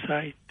like to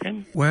say,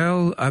 Tim?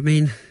 Well, I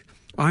mean,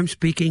 I'm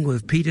speaking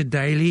with Peter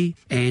Daly,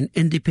 an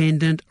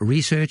independent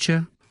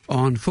researcher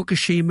on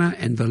Fukushima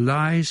and the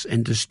lies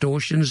and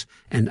distortions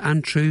and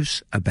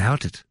untruths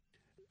about it.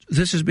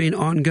 This has been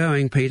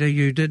ongoing, Peter.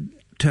 You did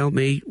tell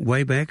me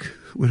way back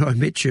when I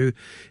met you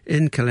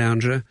in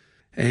Caloundra,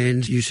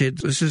 and you said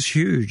this is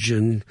huge.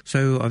 And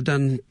so I've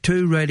done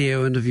 2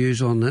 radio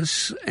interviews on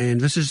this,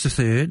 and this is the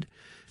 3rd.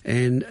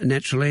 And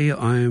naturally,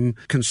 I'm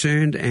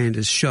concerned and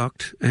as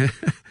shocked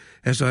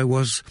as I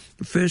was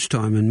the first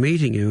time in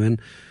meeting you.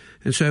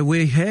 And so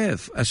we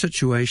have a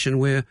situation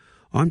where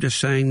I'm just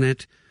saying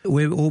that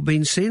we've all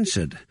been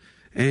censored.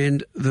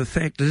 And the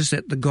fact is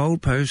that the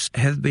goalposts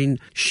have been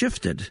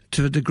shifted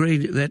to a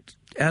degree that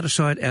out of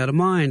sight, out of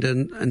mind.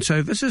 And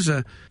so this is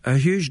a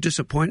huge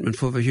disappointment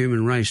for the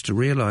human race to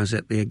realise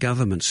that their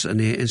governments and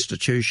their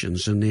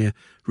institutions and their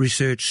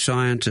research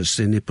scientists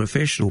and their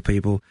professional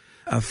people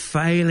are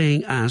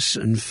failing us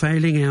and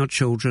failing our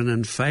children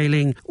and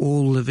failing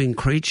all living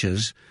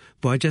creatures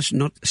by just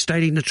not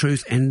stating the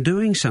truth and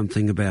doing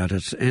something about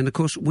it. And, of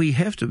course, we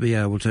have to be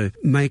able to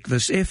make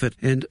this effort.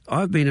 And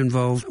I've been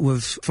involved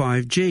with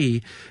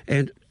 5G,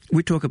 and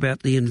we talk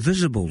about the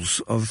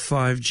invisibles of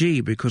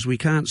 5G because we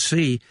can't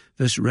see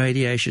this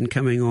radiation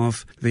coming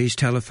off these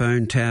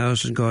telephone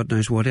towers and God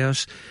knows what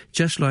else,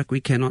 just like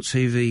we cannot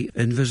see the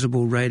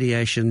invisible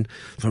radiation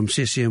from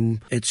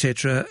cesium,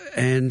 etc.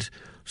 And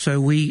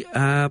so we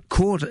are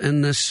caught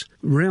in this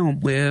realm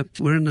where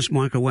we're in this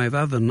microwave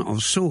oven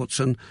of sorts.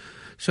 And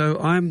so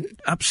I'm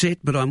upset,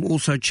 but I'm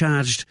also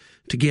charged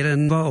to get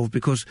involved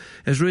because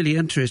it's really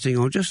interesting.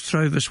 I'll just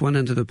throw this one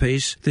into the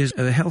piece. There's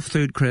a health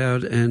food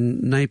crowd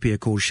in Napier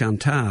called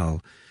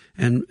Chantal.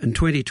 And in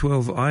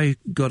 2012, I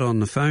got on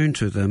the phone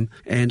to them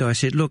and I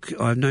said, look,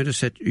 I've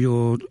noticed that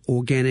your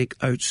organic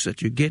oats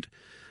that you get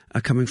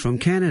are coming from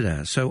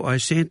Canada. So I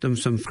sent them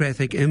some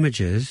graphic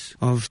images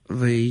of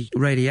the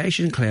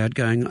radiation cloud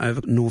going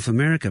over North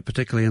America,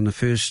 particularly on the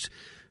first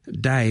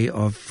day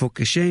of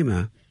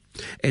Fukushima.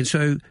 And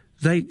so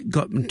they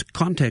got into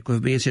contact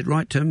with me and said,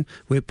 right, Tim,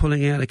 we're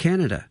pulling out of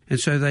Canada. And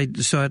so they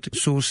decided to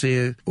source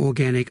their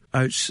organic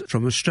oats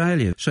from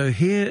Australia. So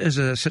here is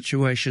a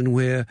situation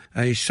where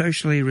a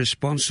socially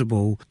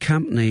responsible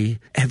company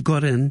have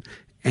got in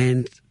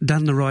and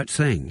done the right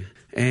thing.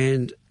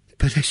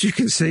 But as you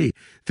can see,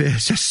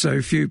 there's just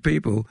so few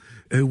people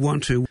who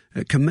want to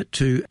commit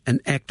to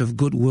an act of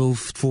goodwill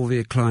for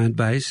their client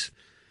base.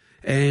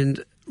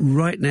 And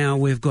right now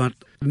we've got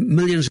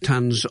millions of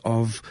tons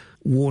of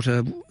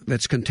water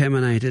that's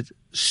contaminated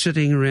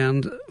sitting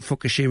around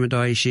Fukushima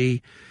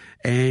Daiichi,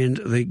 and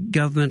the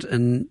government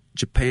in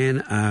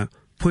Japan are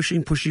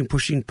pushing,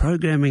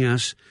 programming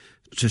us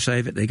to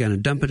say that they're going to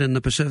dump it in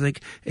the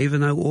Pacific,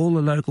 even though all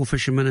the local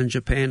fishermen in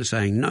Japan are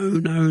saying,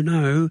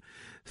 no.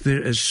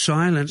 There is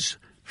silence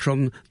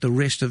from the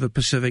rest of the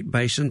Pacific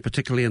Basin,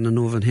 particularly in the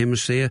Northern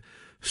Hemisphere,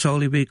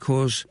 solely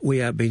because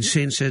we are being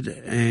censored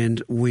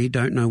and we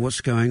don't know what's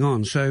going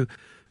on. So,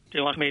 do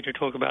you want me to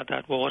talk about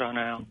that water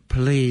now?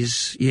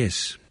 Please,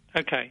 yes.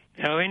 Okay.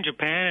 Now, in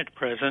Japan at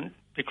present,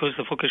 because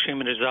the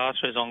Fukushima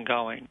disaster is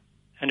ongoing,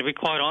 and to be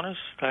quite honest,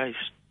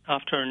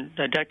 after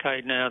a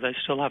decade now, they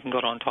still haven't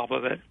got on top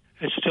of it.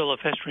 It's still a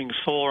festering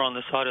sore on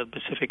the side of the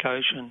Pacific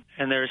Ocean,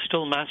 and there are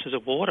still masses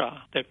of water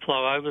that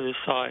flow over the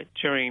site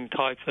during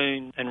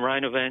typhoon and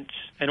rain events.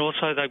 And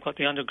also they've got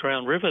the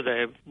underground river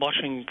there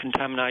washing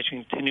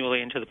contamination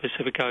continually into the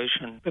Pacific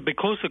Ocean. But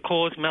because the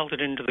cores melted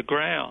into the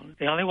ground,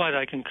 the only way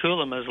they can cool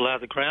them is allow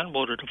the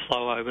groundwater to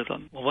flow over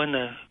them. Well, when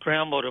the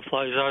groundwater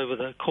flows over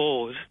the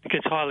cores, it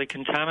gets highly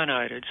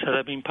contaminated, so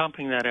they've been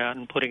pumping that out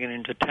and putting it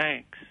into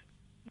tanks.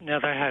 Now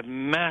they have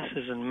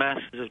masses and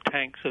masses of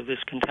tanks of this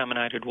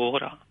contaminated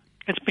water.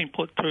 It's been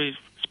put through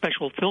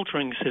special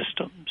filtering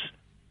systems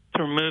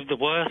to remove the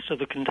worst of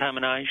the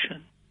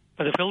contamination.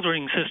 But the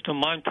filtering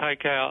system won't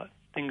take out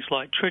things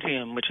like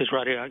tritium, which is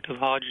radioactive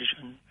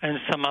hydrogen, and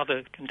some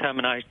other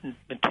contaminated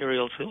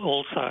materials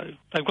also.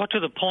 They've got to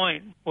the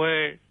point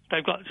where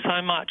they've got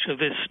so much of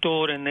this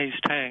stored in these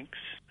tanks,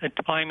 they're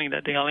claiming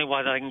that the only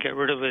way they can get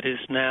rid of it is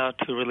now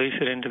to release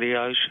it into the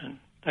ocean.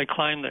 They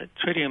claim that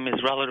tritium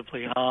is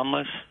relatively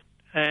harmless,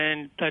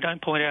 and they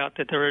don't point out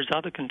that there is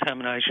other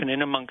contamination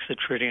in amongst the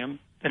tritium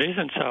that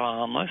isn't so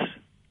harmless.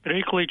 But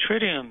equally,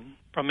 tritium,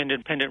 from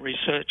independent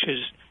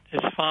researchers,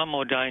 is far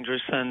more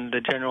dangerous than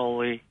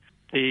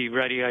the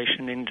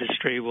radiation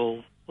industry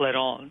will let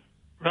on.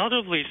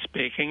 Relatively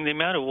speaking, the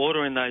amount of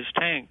water in those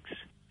tanks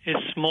is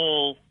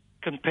small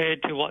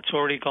compared to what's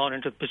already gone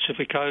into the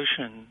Pacific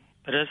Ocean.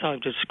 But as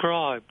I've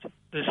described,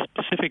 the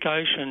Pacific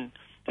Ocean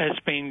has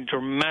been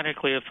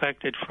dramatically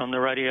affected from the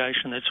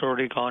radiation that's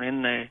already gone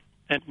in there.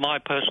 And my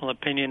personal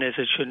opinion is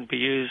it shouldn't be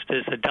used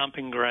as a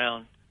dumping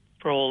ground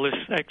for all this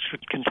extra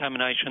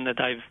contamination that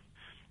they've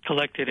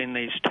collected in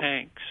these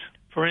tanks.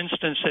 For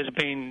instance, there's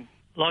been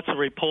lots of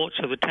reports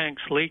of the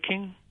tanks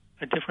leaking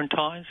at different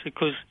times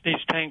because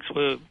these tanks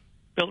were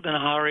built in a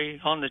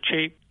hurry, on the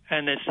cheap,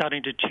 and they're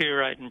starting to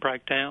deteriorate and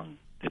break down.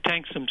 The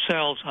tanks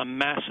themselves are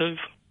massive,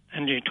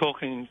 and you're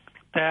talking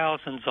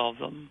thousands of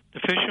them. The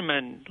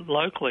fishermen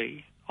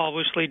locally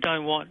obviously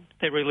don't want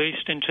they're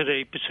released into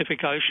the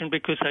Pacific Ocean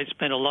because they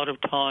spend a lot of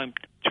time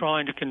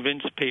trying to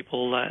convince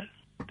people that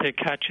their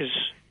catches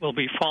will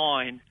be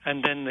fine,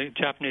 and then the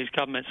Japanese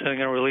government says they're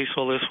going to release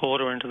all this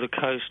water into the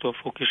coast of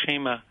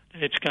Fukushima.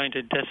 It's going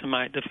to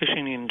decimate the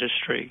fishing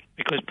industry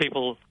because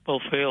people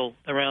will feel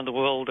around the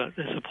world that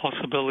there's a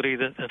possibility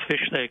that the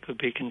fish there could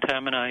be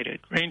contaminated.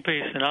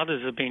 Greenpeace and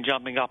others have been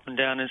jumping up and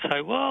down and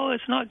say, well,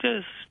 it's not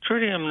just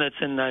tritium that's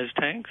in those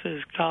tanks,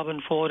 there's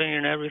carbon-14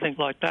 and everything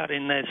like that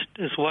in there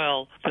as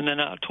well, and they're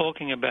not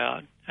talking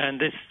about. And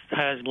this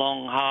has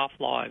long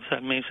half-lives.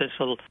 That means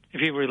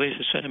if you release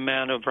a certain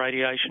amount of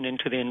radiation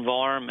into the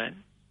environment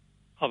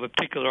of a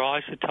particular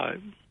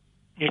isotope,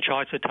 each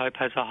isotope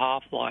has a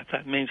half-life.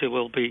 That means it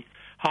will be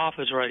half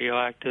as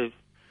radioactive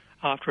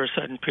after a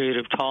certain period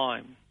of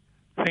time.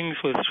 Things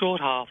with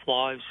short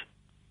half-lives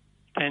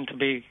tend to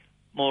be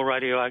more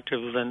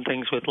radioactive than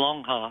things with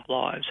long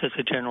half-lives as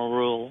a general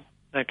rule.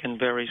 That can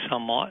vary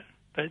somewhat,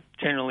 but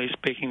generally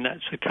speaking,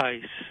 that's the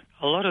case.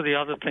 A lot of the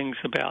other things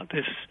about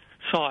this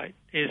site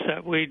is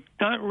that we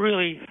don't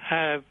really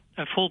have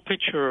a full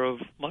picture of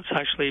what's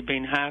actually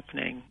been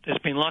happening. There's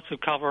been lots of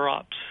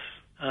cover-ups,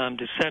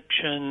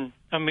 deception.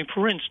 I mean,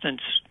 for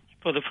instance,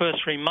 for the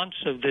first 3 months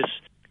of this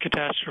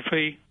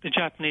catastrophe, the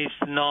Japanese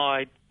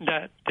denied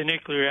that the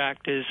nuclear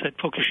reactors at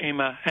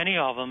Fukushima, any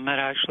of them, had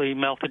actually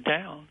melted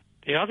down.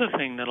 The other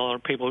thing that a lot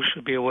of people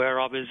should be aware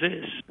of is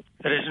this,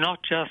 that it's not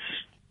just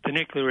the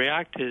nuclear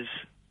reactors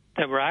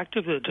that were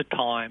active at the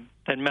time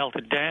that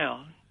melted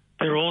down.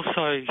 There are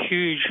also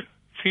huge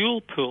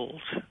fuel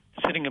pools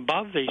sitting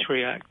above these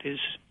reactors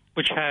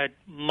which had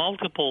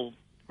multiple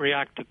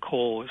reactor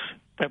cores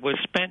that were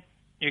spent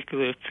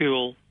nuclear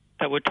fuel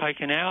that were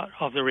taken out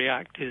of the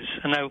reactors,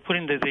 and they were put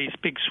into these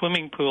big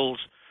swimming pools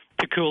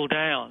to cool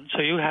down.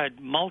 So you had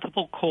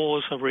multiple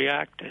cores of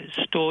reactors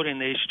stored in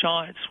these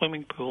giant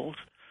swimming pools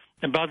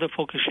above the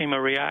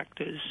Fukushima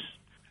reactors.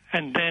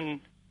 And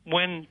then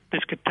when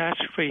this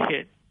catastrophe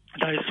hit,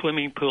 those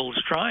swimming pools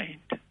drained.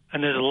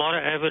 And there's a lot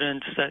of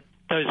evidence that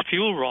those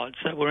fuel rods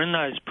that were in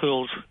those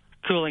pools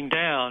cooling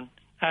down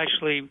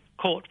actually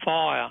caught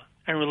fire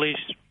and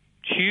released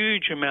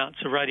huge amounts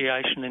of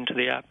radiation into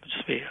the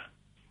atmosphere.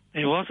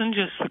 It wasn't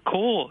just the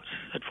cores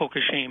at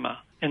Fukushima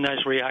in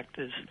those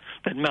reactors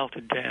that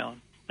melted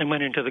down and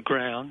went into the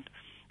ground.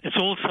 It's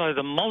also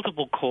the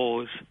multiple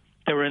cores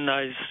that were in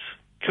those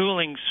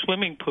cooling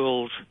swimming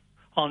pools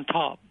on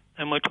top.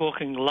 And we're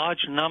talking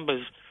large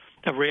numbers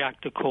of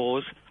reactor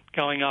cores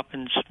going up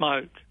in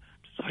smoke.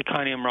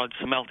 Zirconium rods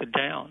melted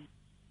down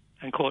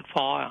and caught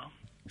fire.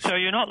 So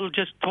you're not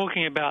just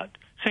talking about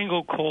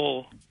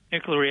single-core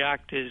nuclear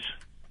reactors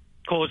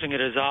causing a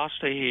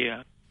disaster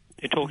here.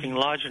 You're talking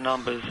larger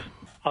numbers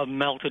of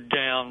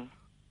melted-down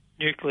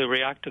nuclear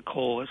reactor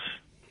cores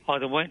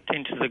either went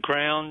into the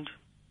ground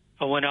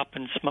or went up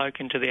in smoke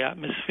into the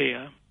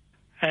atmosphere.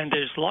 And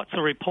there's lots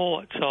of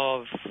reports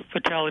of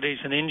fatalities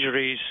and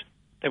injuries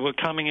that were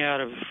coming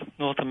out of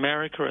North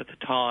America at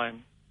the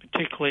time,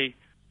 particularly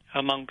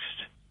amongst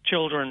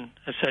children,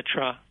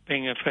 etc.,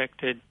 being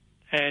affected.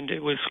 And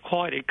it was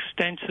quite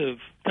extensive.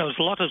 There was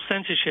a lot of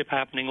censorship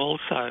happening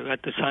also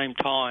at the same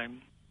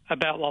time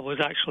about what was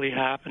actually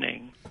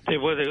happening. There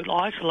were the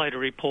isolated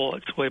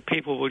reports where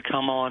people would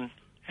come on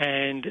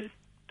and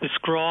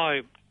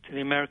describe to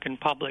the American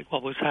public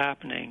what was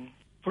happening.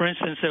 For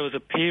instance, there was a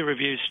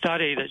peer-reviewed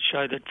study that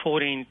showed that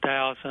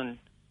 14,000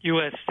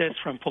 U.S. deaths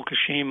from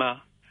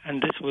Fukushima,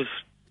 and this was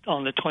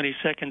on the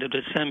 22nd of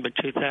December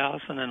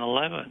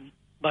 2011.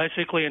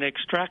 Basically, an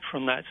extract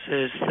from that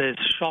says there's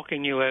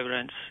shocking new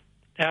evidence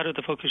out of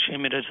the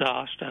Fukushima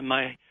disaster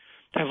may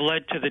have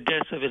led to the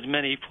deaths of as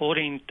many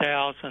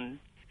 14,000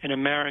 in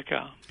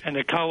America. And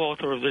the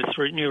co-author of this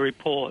new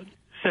report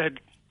said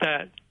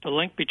that the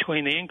link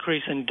between the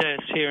increase in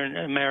deaths here in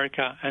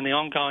America and the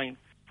ongoing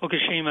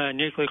Fukushima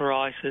nuclear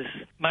crisis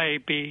may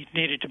be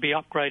needed to be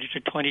upgraded to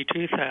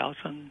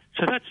 22,000.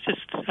 So that's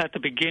just at the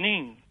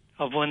beginning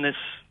of when this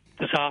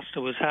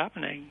disaster was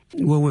happening.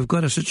 Well, we've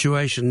got a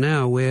situation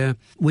now where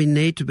we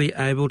need to be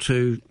able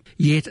to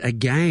yet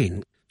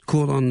again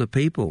call on the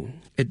people.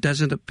 It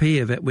doesn't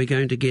appear that we're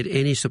going to get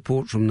any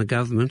support from the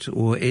government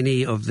or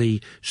any of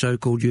the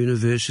so-called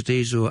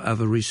universities or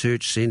other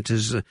research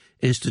centres,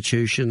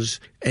 institutions.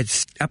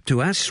 It's up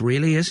to us,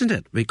 really, isn't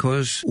it?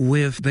 Because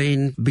we've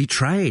been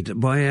betrayed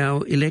by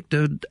our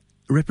elected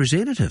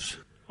representatives.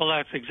 Well,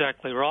 that's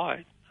exactly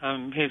right.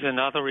 Here's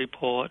another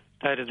report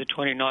dated the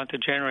 29th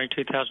of January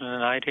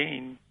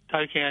 2018,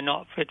 Tokyo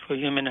not fit for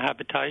human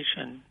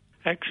habitation.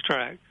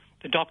 Extract.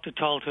 The doctor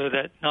told her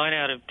that 9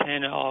 out of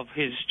 10 of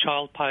his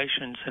child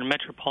patients in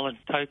metropolitan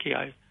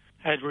Tokyo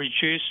had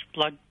reduced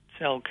blood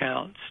cell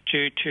counts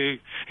due to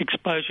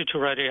exposure to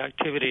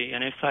radioactivity,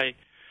 and if they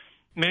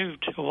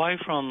moved away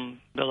from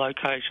the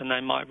location,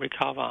 they might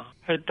recover.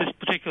 This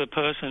particular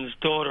person's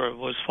daughter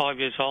was 5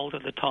 years old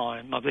at the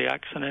time of the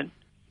accident.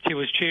 She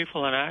was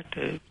cheerful and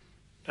active,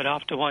 but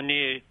after 1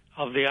 year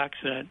of the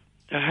accident,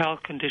 her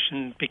health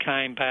condition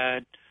became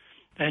bad,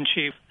 and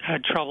she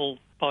had trouble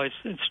by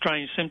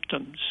strange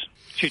symptoms.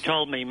 She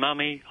told me,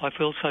 "Mummy, I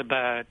feel so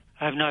bad.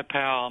 I have no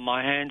power.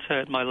 My hands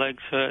hurt, my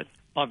legs hurt,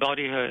 my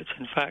body hurts."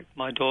 In fact,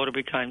 my daughter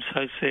became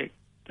so sick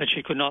that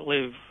she could not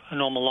live a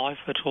normal life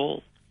at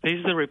all. These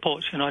are the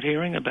reports you're not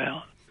hearing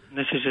about. And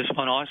this is just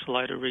one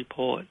isolated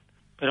report.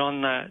 But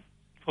on that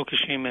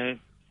Fukushima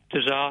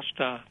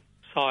disaster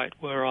site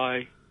where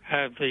I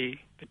have the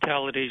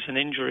fatalities and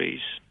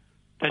injuries,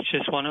 that's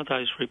just one of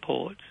those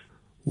reports.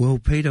 Well,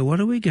 Peter,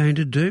 what are we going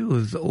to do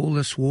with all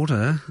this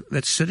water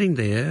that's sitting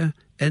there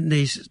in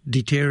these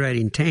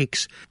deteriorating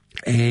tanks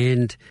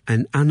and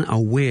an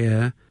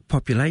unaware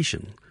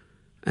population?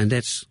 And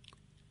that's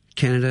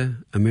Canada,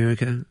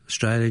 America,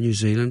 Australia, New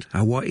Zealand,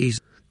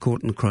 Hawaii's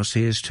caught in the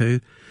crosshairs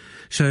too.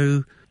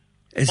 So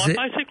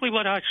basically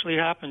what actually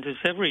happens is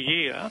every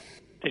year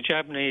the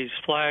Japanese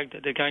flag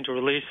that they're going to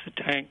release the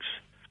tanks'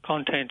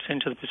 contents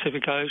into the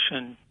Pacific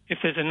Ocean. If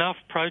there's enough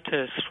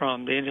protests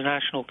from the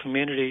international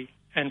community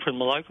and from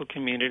the local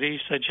communities,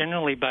 they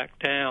generally back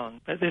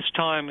down. But this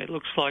time it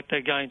looks like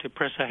they're going to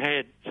press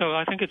ahead. So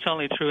I think it's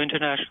only through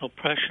international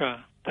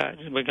pressure that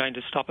we're going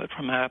to stop it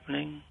from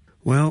happening.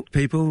 Well,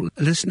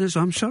 listeners,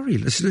 I'm sorry,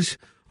 listeners.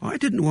 I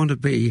didn't want to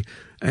be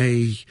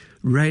a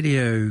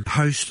radio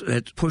host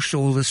that pushed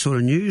all this sort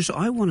of news.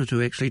 I wanted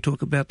to actually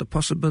talk about the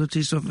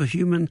possibilities of a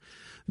human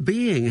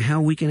being,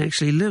 how we can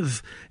actually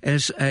live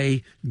as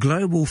a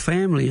global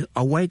family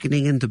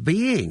awakening into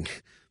being.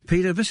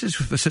 Peter, this is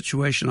the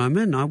situation I'm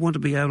in. I want to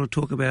be able to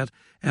talk about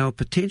our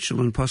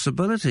potential and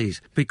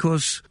possibilities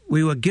because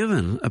we were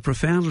given a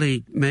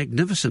profoundly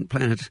magnificent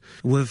planet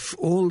with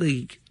all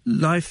the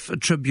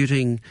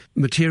life-attributing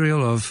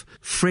material of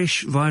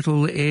fresh,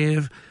 vital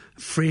air,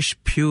 fresh,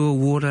 pure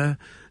water,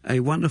 a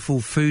wonderful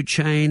food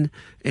chain,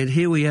 and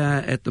here we are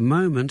at the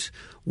moment.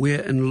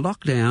 We're in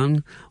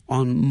lockdown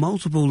on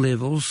multiple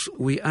levels.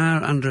 We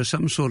are under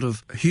some sort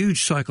of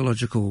huge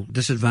psychological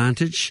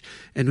disadvantage,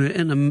 and we're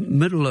in the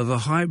middle of a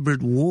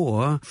hybrid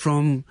war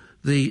from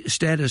the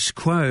status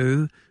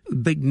quo,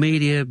 big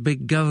media,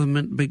 big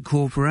government, big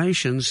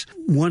corporations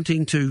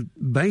wanting to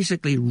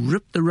basically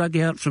rip the rug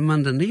out from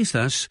underneath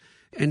us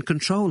and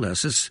control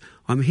us.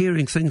 I'm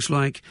hearing things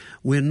like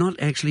we're not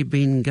actually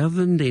being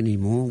governed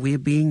anymore, we're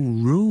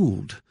being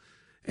ruled.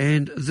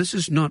 And this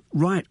is not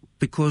right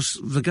because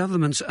the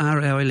governments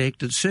are our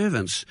elected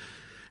servants.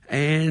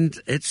 And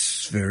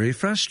it's very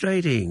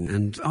frustrating.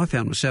 And I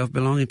found myself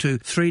belonging to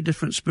 3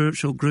 different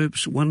spiritual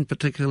groups, one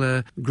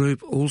particular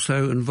group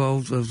also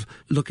involved of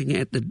looking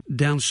at the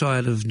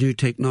downside of new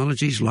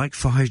technologies like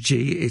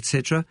 5G,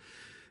 etc.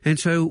 And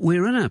so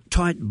we're in a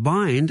tight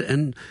bind,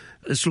 and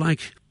it's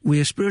like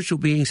we're spiritual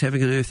beings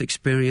having an earth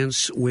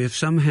experience. We're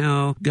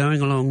somehow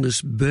going along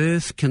this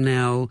birth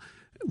canal.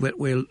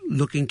 We're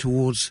looking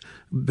towards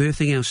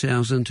birthing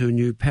ourselves into a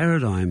new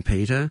paradigm,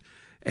 Peter.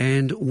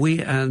 And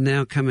we are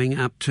now coming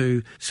up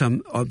to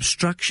some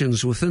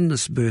obstructions within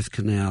this birth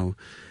canal.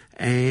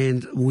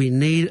 And we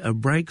need a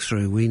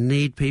breakthrough. We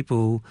need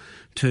people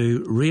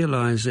to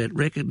realise that,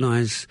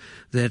 recognise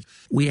that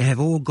we have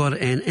all got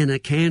an inner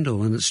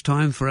candle, and it's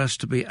time for us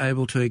to be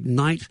able to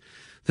ignite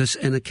this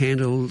inner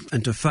candle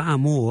into far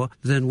more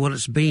than what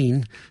it's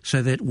been,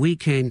 so that we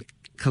can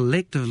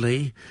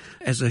collectively,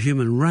 as a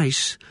human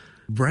race,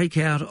 break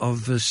out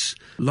of this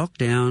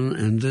lockdown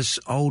and this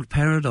old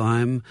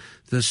paradigm,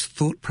 this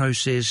thought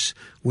process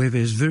where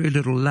there's very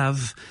little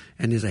love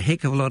and there's a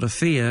heck of a lot of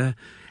fear,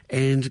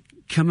 and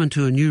come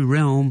into a new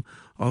realm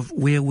of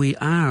where we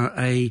are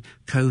a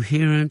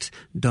coherent,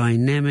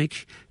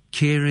 dynamic,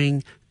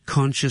 caring,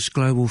 conscious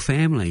global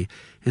family.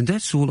 And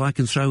that's all I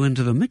can throw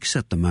into the mix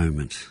at the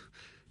moment.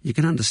 You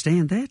can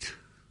understand that?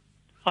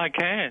 I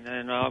can,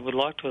 and I would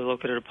like to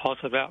look at a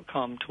positive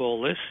outcome to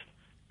all this.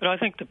 But I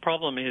think the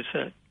problem is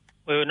that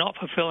we're not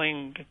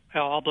fulfilling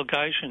our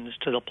obligations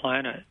to the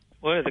planet.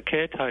 We're the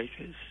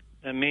caretakers.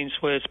 That means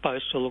we're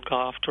supposed to look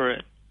after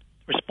it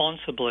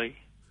responsibly.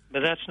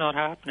 But that's not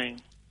happening.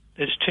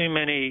 There's too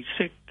many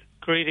sick,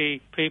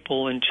 greedy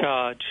people in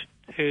charge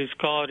whose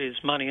God is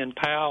money and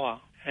power.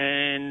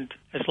 And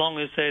as long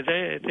as they're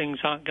there, things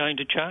aren't going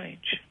to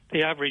change.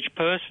 The average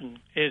person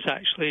is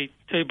actually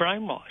too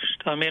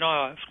brainwashed. I mean,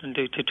 I often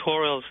do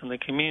tutorials in the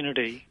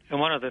community, and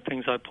one of the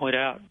things I point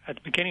out at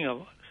the beginning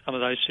of some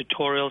of those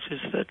tutorials is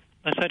that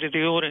I say to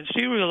the audience,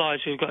 do you realise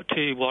you've got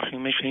 2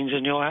 washing machines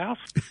in your house?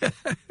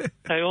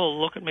 They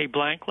all look at me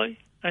blankly.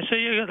 They say,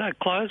 you've got that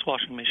clothes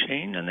washing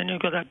machine, and then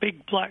you've got that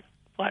big black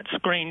flat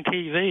screen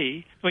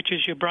TV, which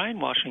is your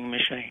brainwashing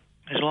machine.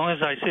 As long as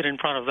they sit in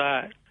front of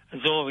that,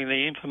 absorbing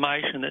the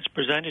information that's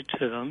presented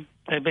to them,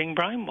 they're being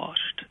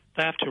brainwashed.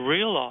 They have to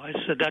realise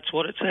that that's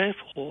what it's there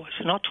for.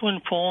 It's not to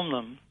inform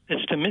them,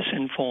 it's to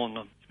misinform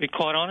them. To be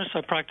quite honest,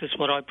 I practice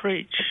what I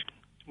preach.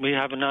 We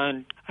haven't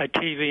owned a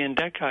TV in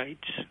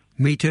decades.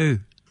 Me too.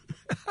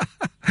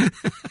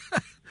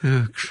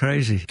 Oh,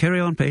 crazy. Carry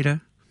on, Peter.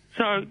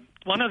 So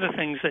one of the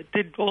things that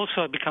did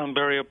also become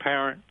very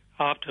apparent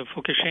after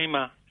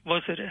Fukushima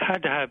was that it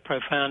had to have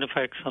profound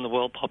effects on the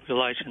world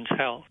population's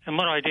health. And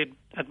what I did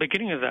at the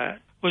beginning of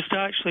that was to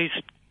actually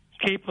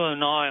keep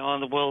an eye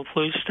on the world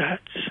flu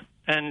stats.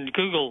 And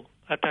Google,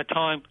 at that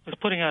time, was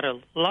putting out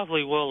a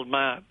lovely world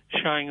map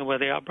showing where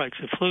the outbreaks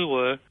of flu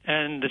were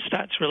and the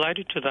stats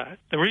related to that.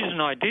 The reason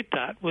I did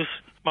that was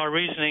my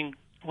reasoning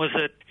was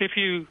that if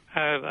you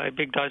have a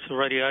big dose of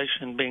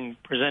radiation being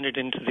presented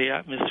into the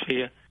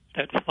atmosphere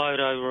that flowed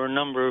over a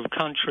number of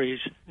countries,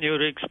 you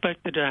would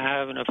expect it to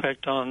have an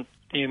effect on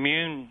the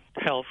immune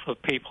health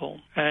of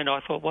people. And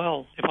I thought,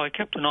 well, if I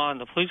kept an eye on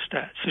the flu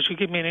stats, it should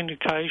give me an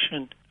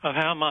indication of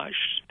how much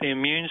the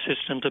immune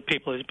systems of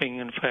people is being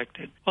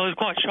infected. Well, it was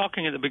quite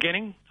shocking at the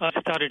beginning. I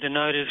started to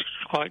notice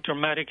quite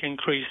dramatic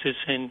increases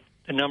in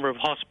the number of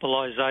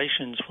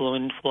hospitalizations for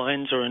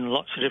influenza in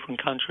lots of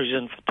different countries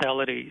and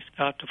fatalities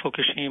after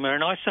Fukushima,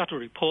 and I started to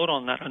report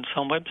on that on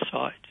some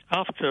websites.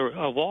 After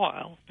a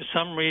while, for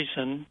some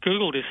reason,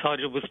 Google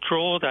decided to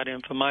withdraw that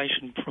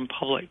information from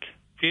public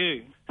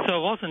view. So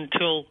it wasn't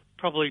until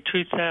probably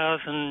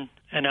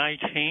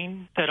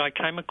 2018 that I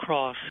came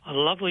across a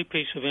lovely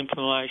piece of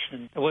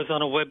information. It was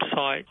on a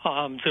website,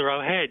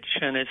 Zero Hedge,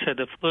 and it said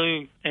the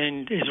flu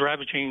is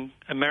ravaging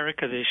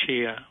America this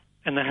year.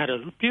 And they had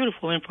a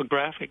beautiful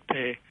infographic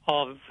there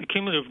of the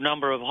cumulative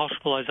number of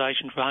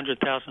hospitalizations for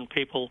 100,000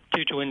 people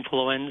due to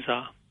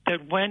influenza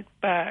that went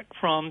back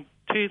from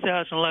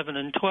 2011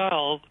 and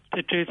 12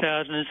 to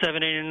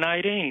 2017 and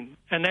 18.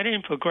 And that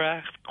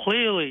infographic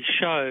clearly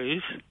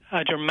shows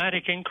a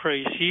dramatic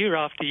increase year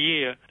after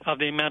year of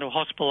the amount of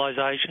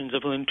hospitalizations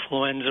of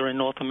influenza in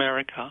North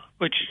America,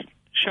 which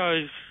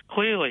shows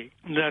clearly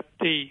that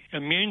the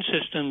immune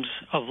systems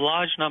of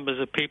large numbers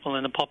of people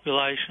in the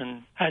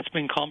population has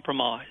been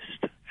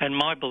compromised. And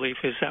my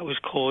belief is that was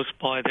caused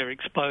by their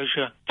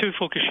exposure to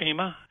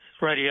Fukushima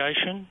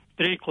radiation,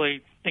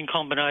 particularly in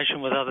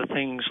combination with other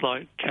things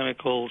like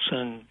chemicals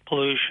and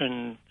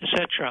pollution,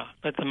 etc.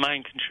 But the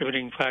main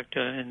contributing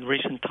factor in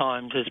recent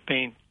times has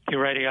been the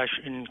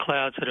radiation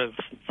clouds that have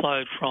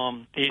flowed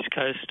from the east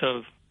coast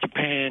of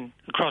Japan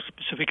across the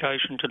Pacific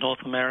Ocean to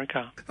North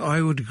America.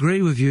 I would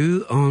agree with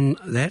you on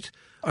that.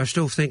 I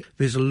still think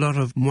there's a lot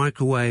of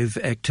microwave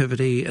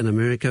activity in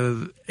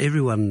America.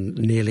 Everyone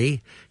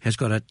nearly has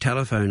got a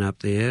telephone up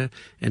there,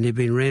 and they've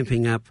been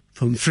ramping up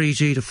from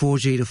 3G to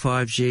 4G to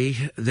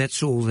 5G.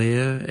 That's all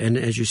there. And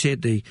as you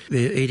said, they're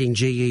eating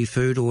GE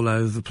food all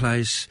over the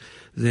place.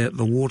 The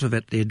water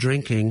that they're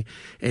drinking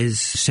is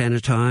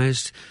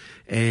sanitised,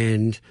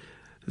 and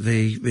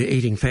they're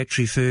eating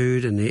factory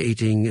food, and they're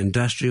eating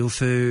industrial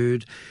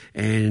food,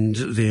 and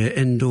they're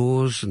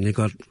indoors, and they've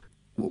got,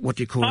 what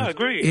do you call it? I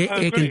agree.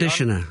 Air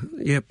conditioner.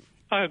 Yep.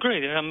 I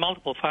agree. There are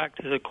multiple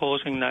factors that are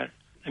causing that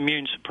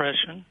immune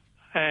suppression,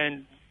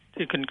 and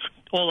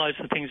all those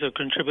things are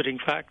contributing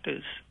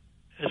factors,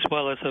 as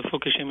well as the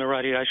Fukushima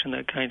radiation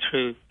that came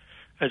through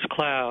as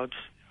clouds.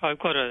 I've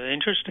got an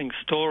interesting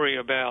story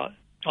about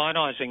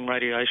ionizing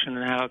radiation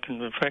and how it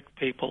can affect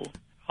people.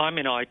 I'm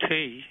in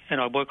IT,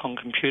 and I work on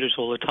computers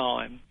all the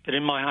time. But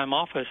in my home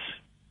office,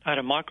 I had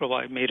a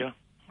microwave meter.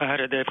 I had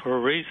it there for a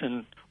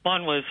reason.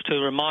 One was to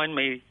remind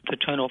me to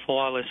turn off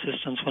wireless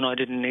systems when I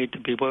didn't need to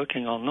be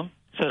working on them,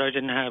 so that I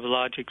didn't have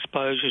large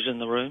exposures in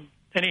the room.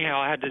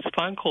 Anyhow, I had this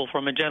phone call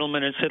from a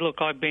gentleman and said,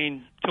 look, I've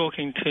been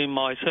talking to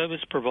my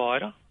service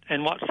provider,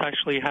 and what's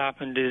actually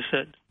happened is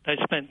that they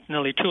spent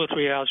nearly 2 or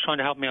 3 hours trying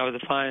to help me over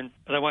the phone,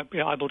 but they won't be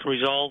able to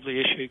resolve the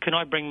issue. Can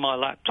I bring my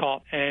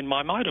laptop and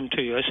my modem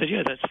to you? I said,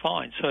 yeah, that's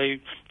fine. So he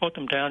brought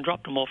them down,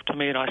 dropped them off to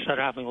me, and I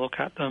started having a look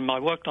at them. I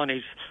worked on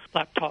his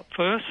laptop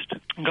first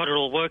and got it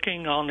all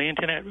working on the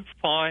internet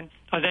fine.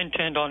 I then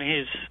turned on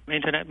his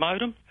internet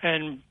modem,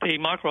 and the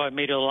microwave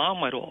meter alarm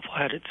went off.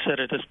 I had it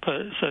set at a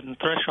certain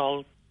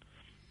threshold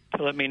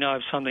to let me know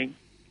if something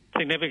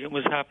significant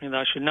was happening that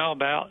I should know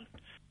about.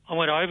 I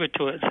went over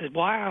to it and said,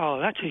 wow,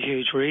 that's a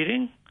huge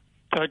reading.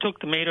 So I took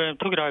the meter and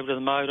took it over to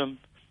the modem,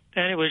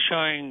 and it was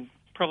showing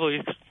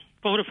probably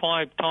 4 to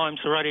 5 times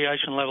the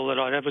radiation level that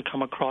I'd ever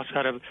come across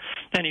out of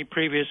any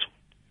previous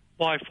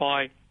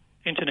Wi-Fi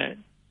internet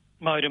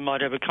modem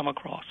I'd ever come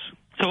across.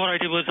 So what I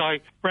did was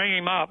I rang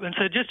him up and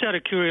said, just out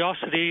of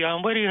curiosity,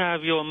 where do you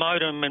have your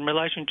modem in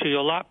relation to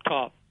your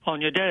laptop on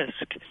your desk?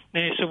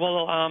 And he said,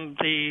 well,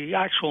 the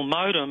actual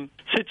modem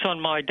sits on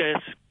my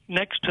desk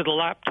next to the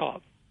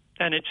laptop,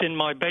 and it's in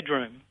my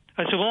bedroom.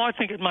 I said, well, I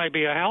think it may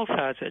be a health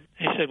hazard.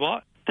 He said,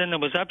 what? Then there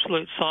was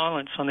absolute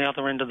silence on the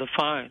other end of the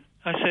phone.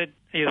 I said,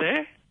 are you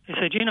there? He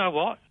said, you know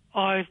what?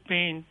 I've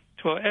been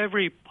to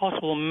every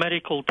possible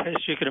medical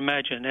test you could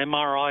imagine,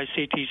 MRI,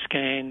 CT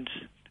scans.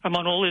 I'm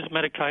on all this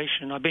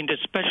medication. I've been to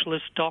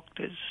specialist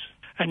doctors,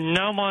 and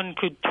no one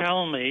could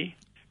tell me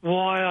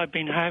why I've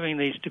been having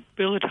these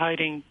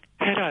debilitating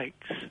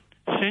headaches.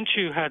 Since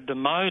you had the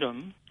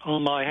modem,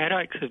 all my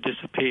headaches have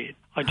disappeared.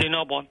 I do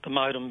not want the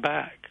modem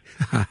back.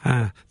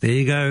 There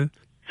you go.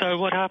 So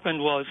what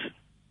happened was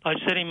I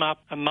set him up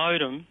a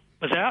modem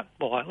without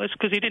wireless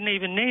because he didn't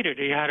even need it.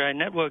 He had a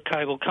network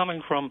cable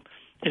coming from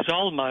his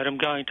old modem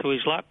going to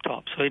his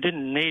laptop, so he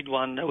didn't need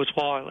one that was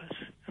wireless.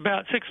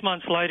 About 6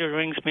 months later, he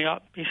rings me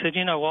up. He said,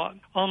 you know what,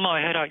 all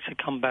my headaches have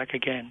come back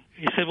again.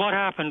 He said, what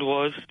happened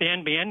was the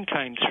NBN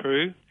came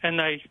through and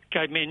they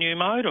gave me a new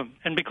modem.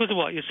 And because of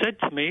what you said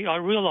to me, I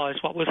realised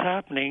what was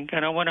happening,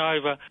 and I went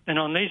over, and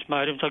on these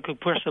modems I could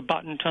press a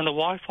button and turn the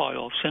Wi-Fi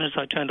off. As soon as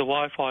I turned the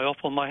Wi-Fi off,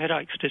 all my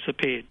headaches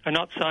disappeared. I'm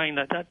not saying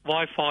that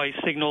Wi-Fi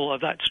signal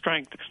of that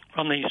strength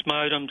from these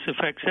modems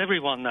affects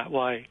everyone that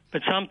way,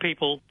 but some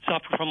people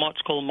suffer from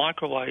what's called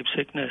microwave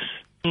sickness,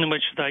 in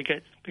which they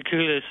get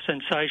peculiar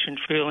sensation,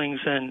 feelings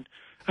and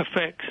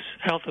effects,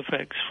 health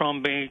effects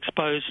from being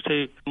exposed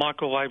to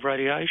microwave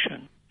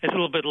radiation. It's a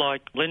little bit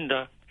like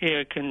Linda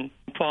here can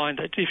find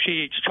that if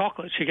she eats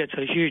chocolate, she gets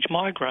a huge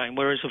migraine,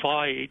 whereas if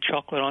I eat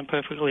chocolate, I'm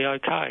perfectly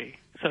okay.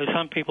 So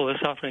some people are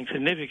suffering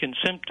significant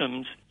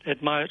symptoms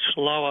at much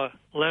lower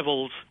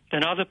levels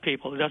than other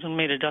people. It doesn't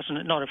mean it's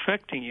not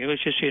affecting you.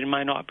 It's just you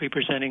may not be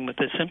presenting with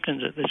the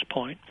symptoms at this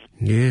point.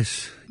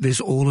 Yes, there's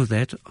all of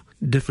that.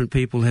 Different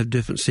people have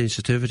different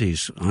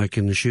sensitivities. I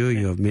can assure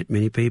you I've met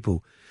many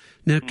people.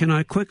 Now, can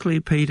I quickly,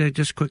 Peter,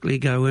 just quickly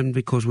go in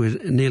because we're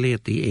nearly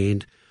at the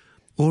end.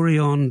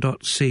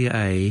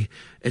 Orion.ca,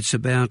 it's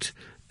about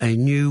a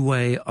new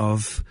way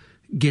of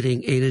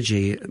getting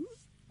energy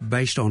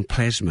based on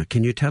plasma.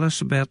 Can you tell us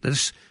about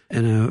this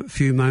in a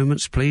few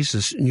moments, please,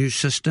 this new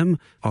system?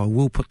 I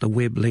will put the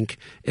web link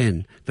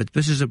in. But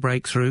this is a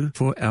breakthrough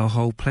for our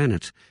whole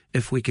planet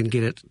if we can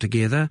get it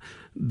together.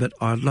 But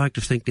I'd like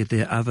to think that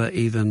there are other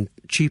even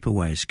cheaper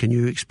ways. Can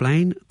you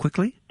explain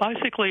quickly?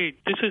 Basically,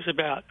 this is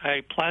about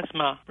a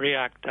plasma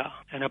reactor.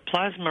 And a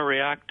plasma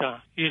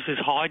reactor uses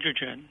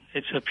hydrogen.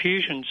 It's a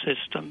fusion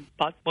system.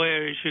 But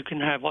whereas you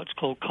can have what's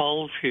called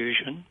cold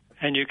fusion,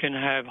 and you can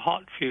have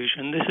hot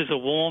fusion. This is a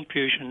warm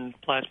fusion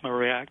plasma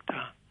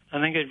reactor. I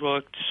think it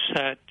works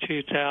at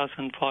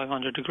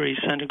 2,500 degrees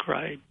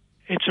centigrade.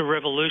 It's a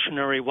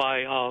revolutionary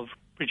way of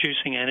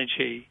producing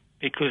energy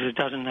because it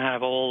doesn't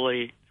have all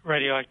the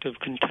radioactive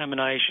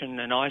contamination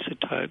and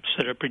isotopes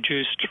that are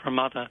produced from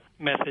other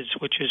methods,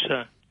 which is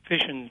a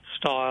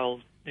fission-style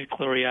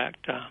nuclear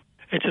reactor.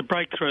 It's a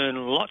breakthrough in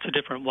lots of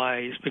different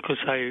ways because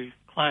they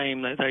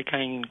claim that they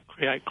can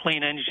create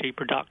clean energy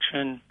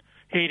production,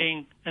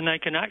 heating, and they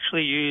can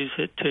actually use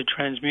it to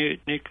transmute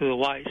nuclear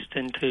waste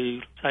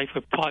into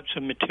safer types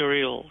of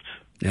materials.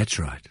 That's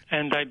right.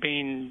 And they've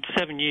been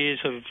 7 years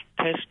of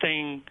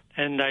testing,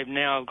 and they've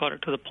now got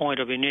it to the point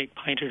of a unique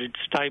patented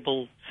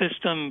stable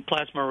system,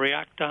 plasma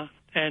reactor,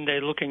 and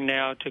they're looking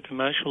now to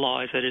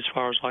commercialise it as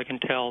far as I can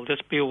tell.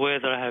 Just be aware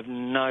that I have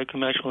no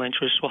commercial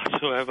interest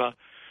whatsoever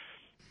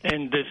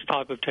in this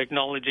type of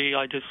technology.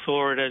 I just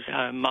saw it as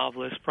a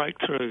marvellous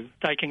breakthrough.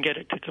 They can get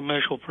it to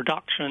commercial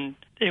production.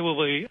 It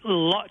will be a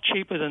lot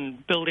cheaper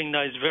than building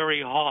those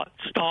very hot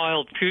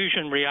style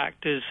fusion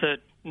reactors that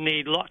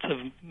need lots of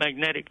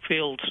magnetic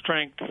field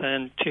strength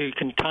and to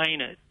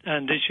contain it.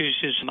 And this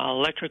uses an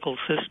electrical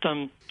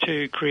system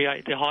to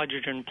create the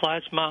hydrogen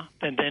plasma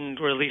and then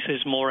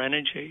releases more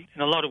energy.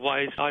 In a lot of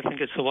ways, I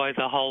think it's the way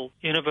the whole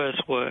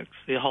universe works.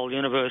 The whole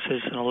universe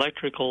is an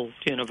electrical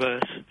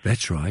universe.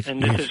 That's right.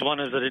 And this is one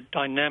of the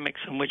dynamics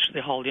in which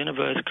the whole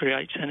universe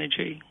creates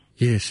energy.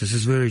 Yes, this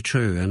is very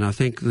true. And I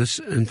think this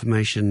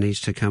information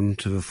needs to come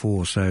to the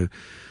fore. So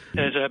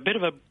there's a bit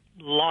of a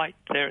light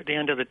there at the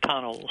end of the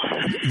tunnel.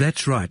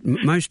 That's right,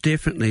 most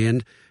definitely.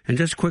 And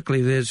just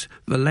quickly, there's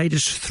the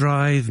latest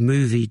Thrive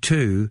movie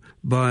 2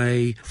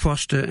 by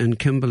Foster and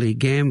Kimberly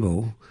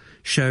Gamble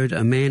showed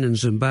a man in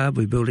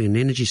Zimbabwe building an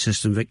energy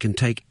system that can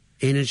take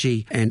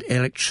energy and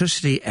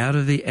electricity out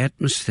of the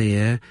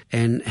atmosphere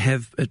and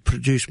have it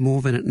produce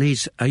more than it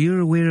needs. Are you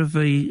aware of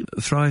the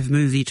Thrive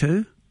movie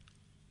 2?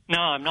 No,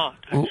 I'm not,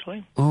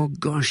 actually. Oh,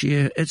 gosh,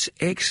 yeah, it's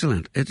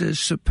excellent. It is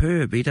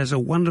superb. He does a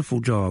wonderful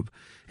job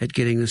at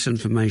getting this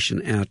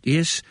information out.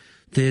 Yes,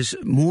 there's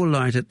more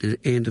light at the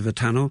end of the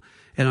tunnel.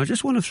 And I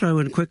just want to throw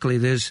in quickly,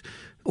 there's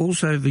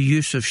also the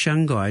use of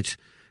shungite,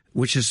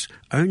 which is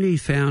only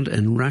found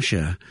in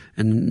Russia,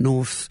 in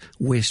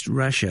northwest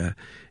Russia.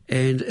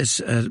 And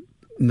it's a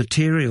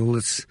material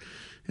that's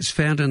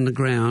found in the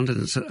ground,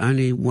 and it's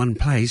only one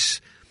place.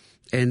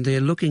 And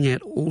they're looking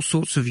at all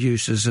sorts of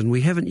uses, and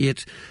we haven't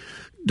yet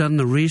done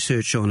the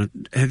research on it.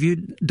 Have you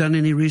done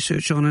any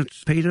research on it,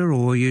 Peter,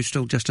 or are you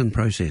still just in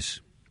process?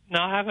 No,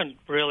 I haven't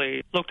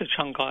really looked at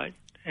shungite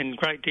in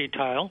great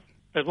detail.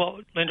 But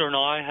what Linda and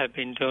I have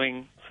been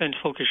doing since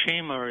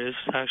Fukushima is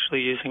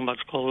actually using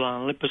what's called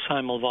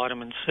liposomal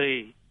vitamin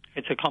C.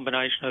 It's a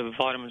combination of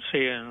vitamin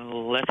C and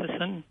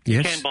lecithin.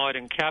 Yes. You can buy it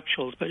in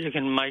capsules, but you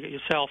can make it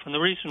yourself. And the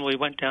reason we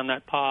went down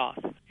that path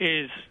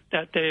is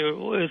that there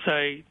was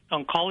an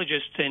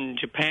oncologist in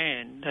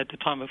Japan at the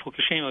time of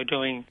Fukushima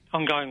doing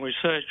ongoing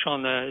research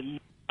on the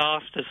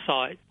disaster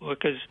site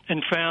workers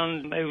and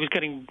found it was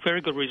getting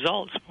very good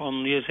results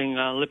from using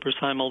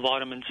liposomal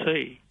vitamin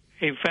C.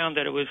 He found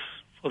that it was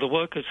for the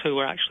workers who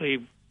were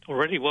actually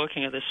already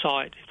working at the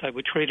site, if they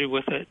were treated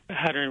with it,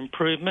 had an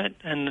improvement,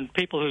 and the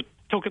people who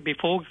took it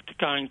before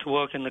going to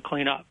work in the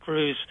clean-up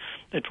crews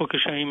at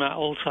Fukushima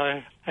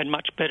also had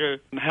much better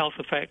health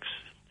effects,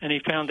 and he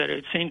found that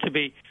it seemed to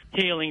be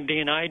healing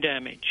DNA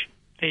damage.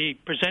 He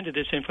presented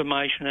this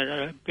information at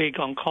a big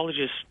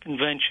oncologist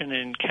convention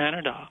in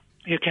Canada.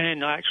 You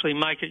can actually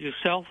make it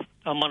yourself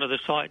on one of the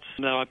sites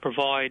that I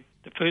provide,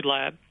 the Food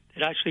Lab.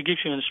 It actually gives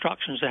you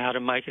instructions on how to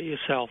make it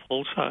yourself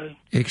also.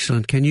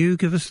 Excellent. Can you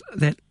give us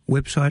that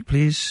website,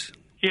 please?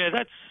 Yeah,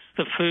 that's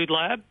the Food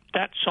Lab.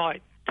 That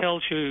site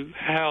tells you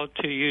how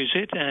to use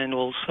it, and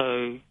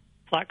also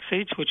flax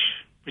seeds, which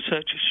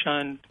research has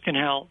shown can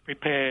help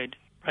repair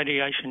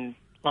radiation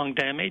lung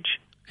damage.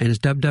 And it's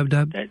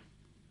www?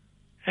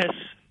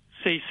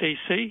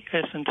 SCCC,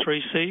 S and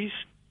 3 Cs,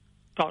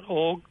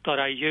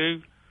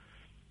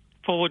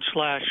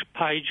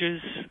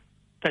 .org.au/pages,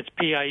 that's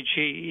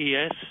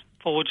PAGES,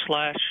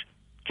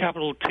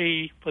 /,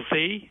 T for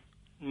the,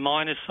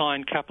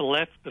 -sign capital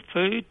F for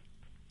food,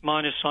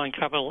 -sign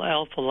capital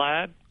L for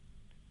lab,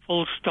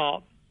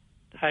 /,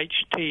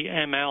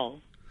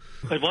 HTML.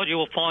 But what you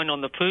will find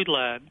on the Food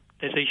Lab,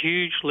 there's a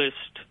huge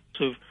list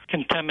of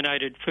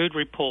contaminated food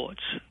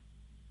reports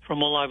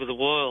from all over the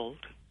world,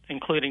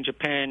 including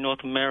Japan,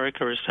 North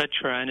America,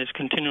 etc., and is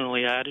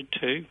continually added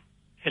to.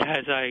 It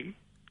has a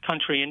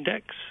country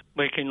index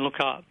where you can look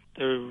up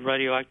the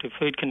radioactive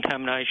food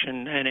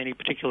contamination in any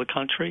particular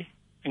country,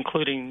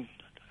 including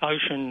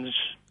oceans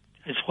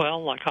as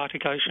well, like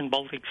Arctic Ocean,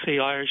 Baltic Sea,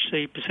 Irish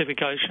Sea,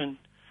 Pacific Ocean,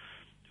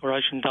 or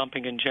ocean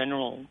dumping in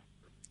general.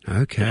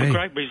 Okay. It's a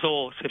great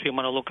resource if you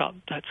want to look up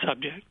that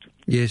subject.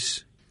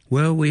 Yes.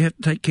 Well, we have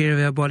to take care of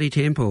our body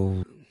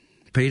temple,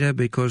 Peter,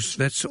 because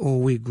that's all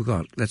we've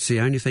got. That's the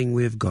only thing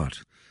we've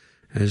got,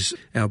 is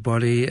our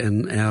body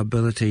and our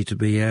ability to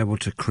be able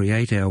to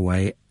create our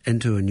way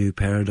into a new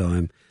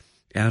paradigm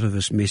out of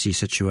this messy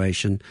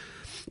situation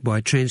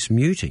by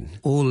transmuting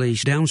all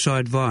these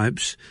downside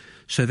vibes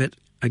so that,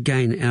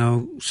 again,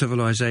 our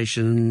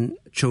civilization,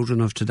 children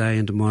of today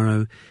and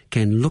tomorrow,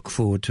 can look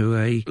forward to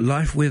a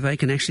life where they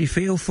can actually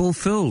feel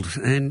fulfilled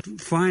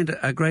and find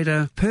a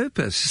greater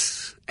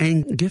purpose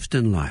and gift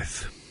in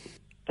life.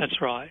 That's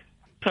right.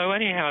 So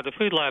anyhow, the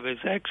Food Lab is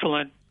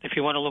excellent. If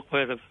you want to look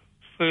where the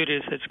food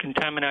is that's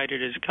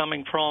contaminated is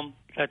coming from,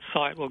 that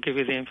site will give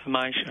you the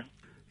information.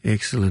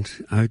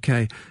 Excellent.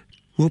 Okay.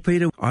 Well,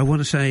 Peter, I want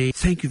to say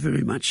thank you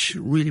very much.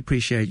 Really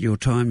appreciate your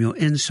time, your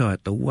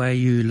insight, the way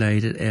you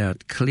laid it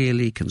out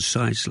clearly,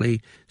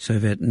 concisely, so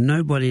that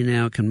nobody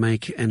now can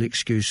make an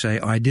excuse, say,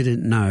 I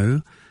didn't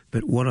know.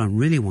 But what I'm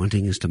really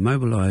wanting is to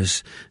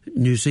mobilise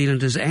New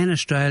Zealanders and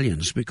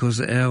Australians,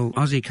 because our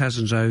Aussie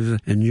cousins over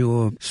in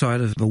your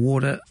side of the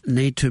water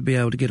need to be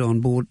able to get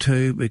on board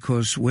too,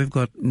 because we've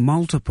got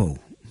multiple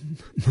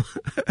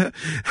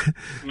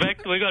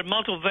we got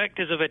multiple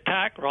vectors of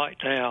attack right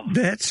now.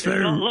 That's very...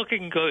 It's not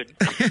looking good.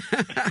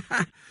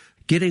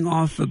 Getting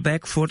off the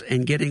back foot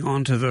and getting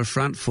onto the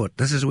front foot.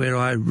 This is where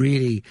I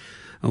really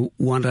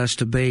want us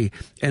to be.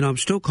 And I'm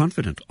still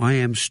confident. I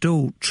am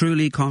still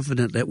truly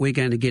confident that we're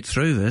going to get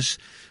through this.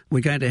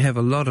 We're going to have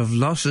a lot of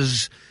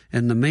losses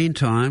in the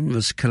meantime,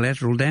 this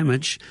collateral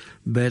damage.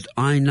 But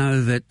I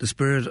know that the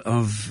spirit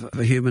of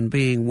a human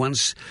being,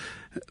 once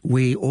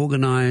we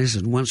organise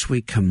and once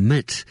we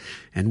commit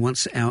and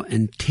once our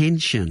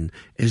intention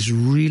is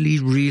really,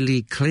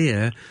 really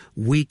clear,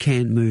 we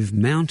can move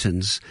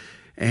mountains.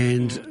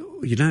 And,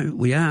 you know,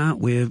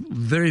 we're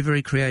very,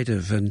 very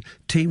creative, and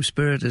team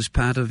spirit is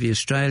part of the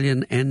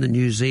Australian and the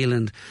New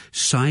Zealand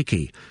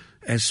psyche.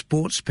 As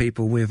sports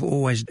people, we've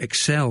always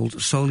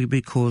excelled solely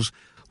because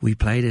we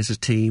played as a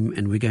team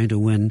and we're going to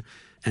win.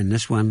 And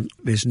this one,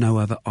 there's no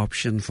other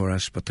option for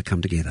us but to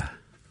come together.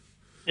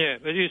 Yeah,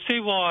 but you see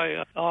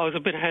why I was a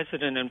bit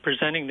hesitant in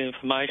presenting the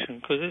information,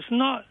 because it's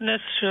not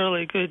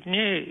necessarily good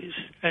news.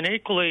 And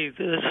equally,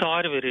 the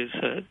side of it is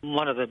that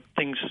one of the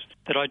things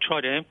that I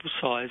try to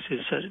emphasise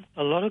is that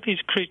a lot of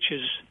these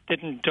creatures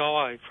didn't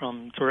die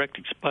from direct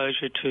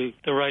exposure to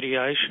the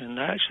radiation.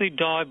 They actually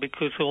died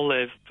because all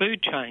their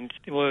food chains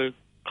were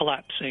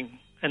collapsing,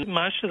 and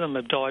most of them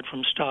have died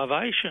from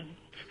starvation.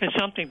 It's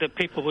something that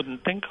people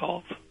wouldn't think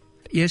of.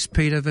 Yes,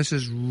 Peter, this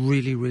is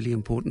really, really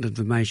important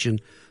information.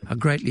 I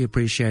greatly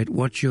appreciate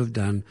what you've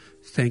done.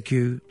 Thank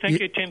you.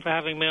 Thank you, Tim, for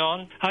having me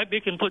on. Hope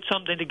you can put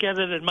something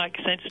together that makes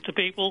sense to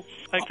people.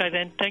 Okay,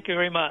 then. Thank you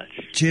very much.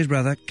 Cheers,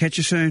 brother. Catch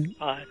you soon.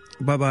 Bye.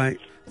 Bye-bye.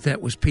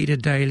 That was Peter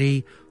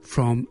Daly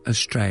from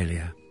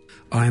Australia.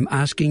 I'm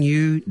asking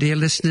you, dear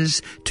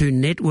listeners, to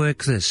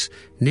network this.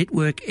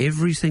 Network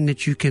everything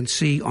that you can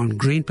see on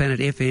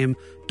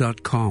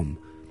greenplanetfm.com.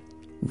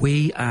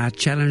 We are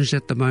challenged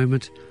at the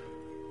moment,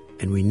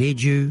 and we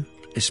need you,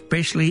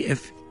 especially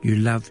if you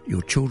love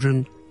your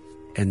children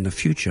and the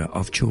future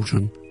of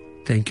children.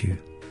 Thank you.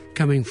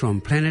 Coming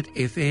from Planet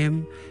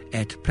FM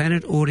at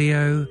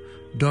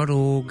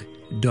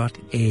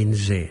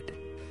planetaudio.org.nz.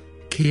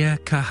 Kia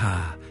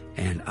kaha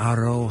and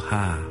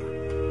aroha.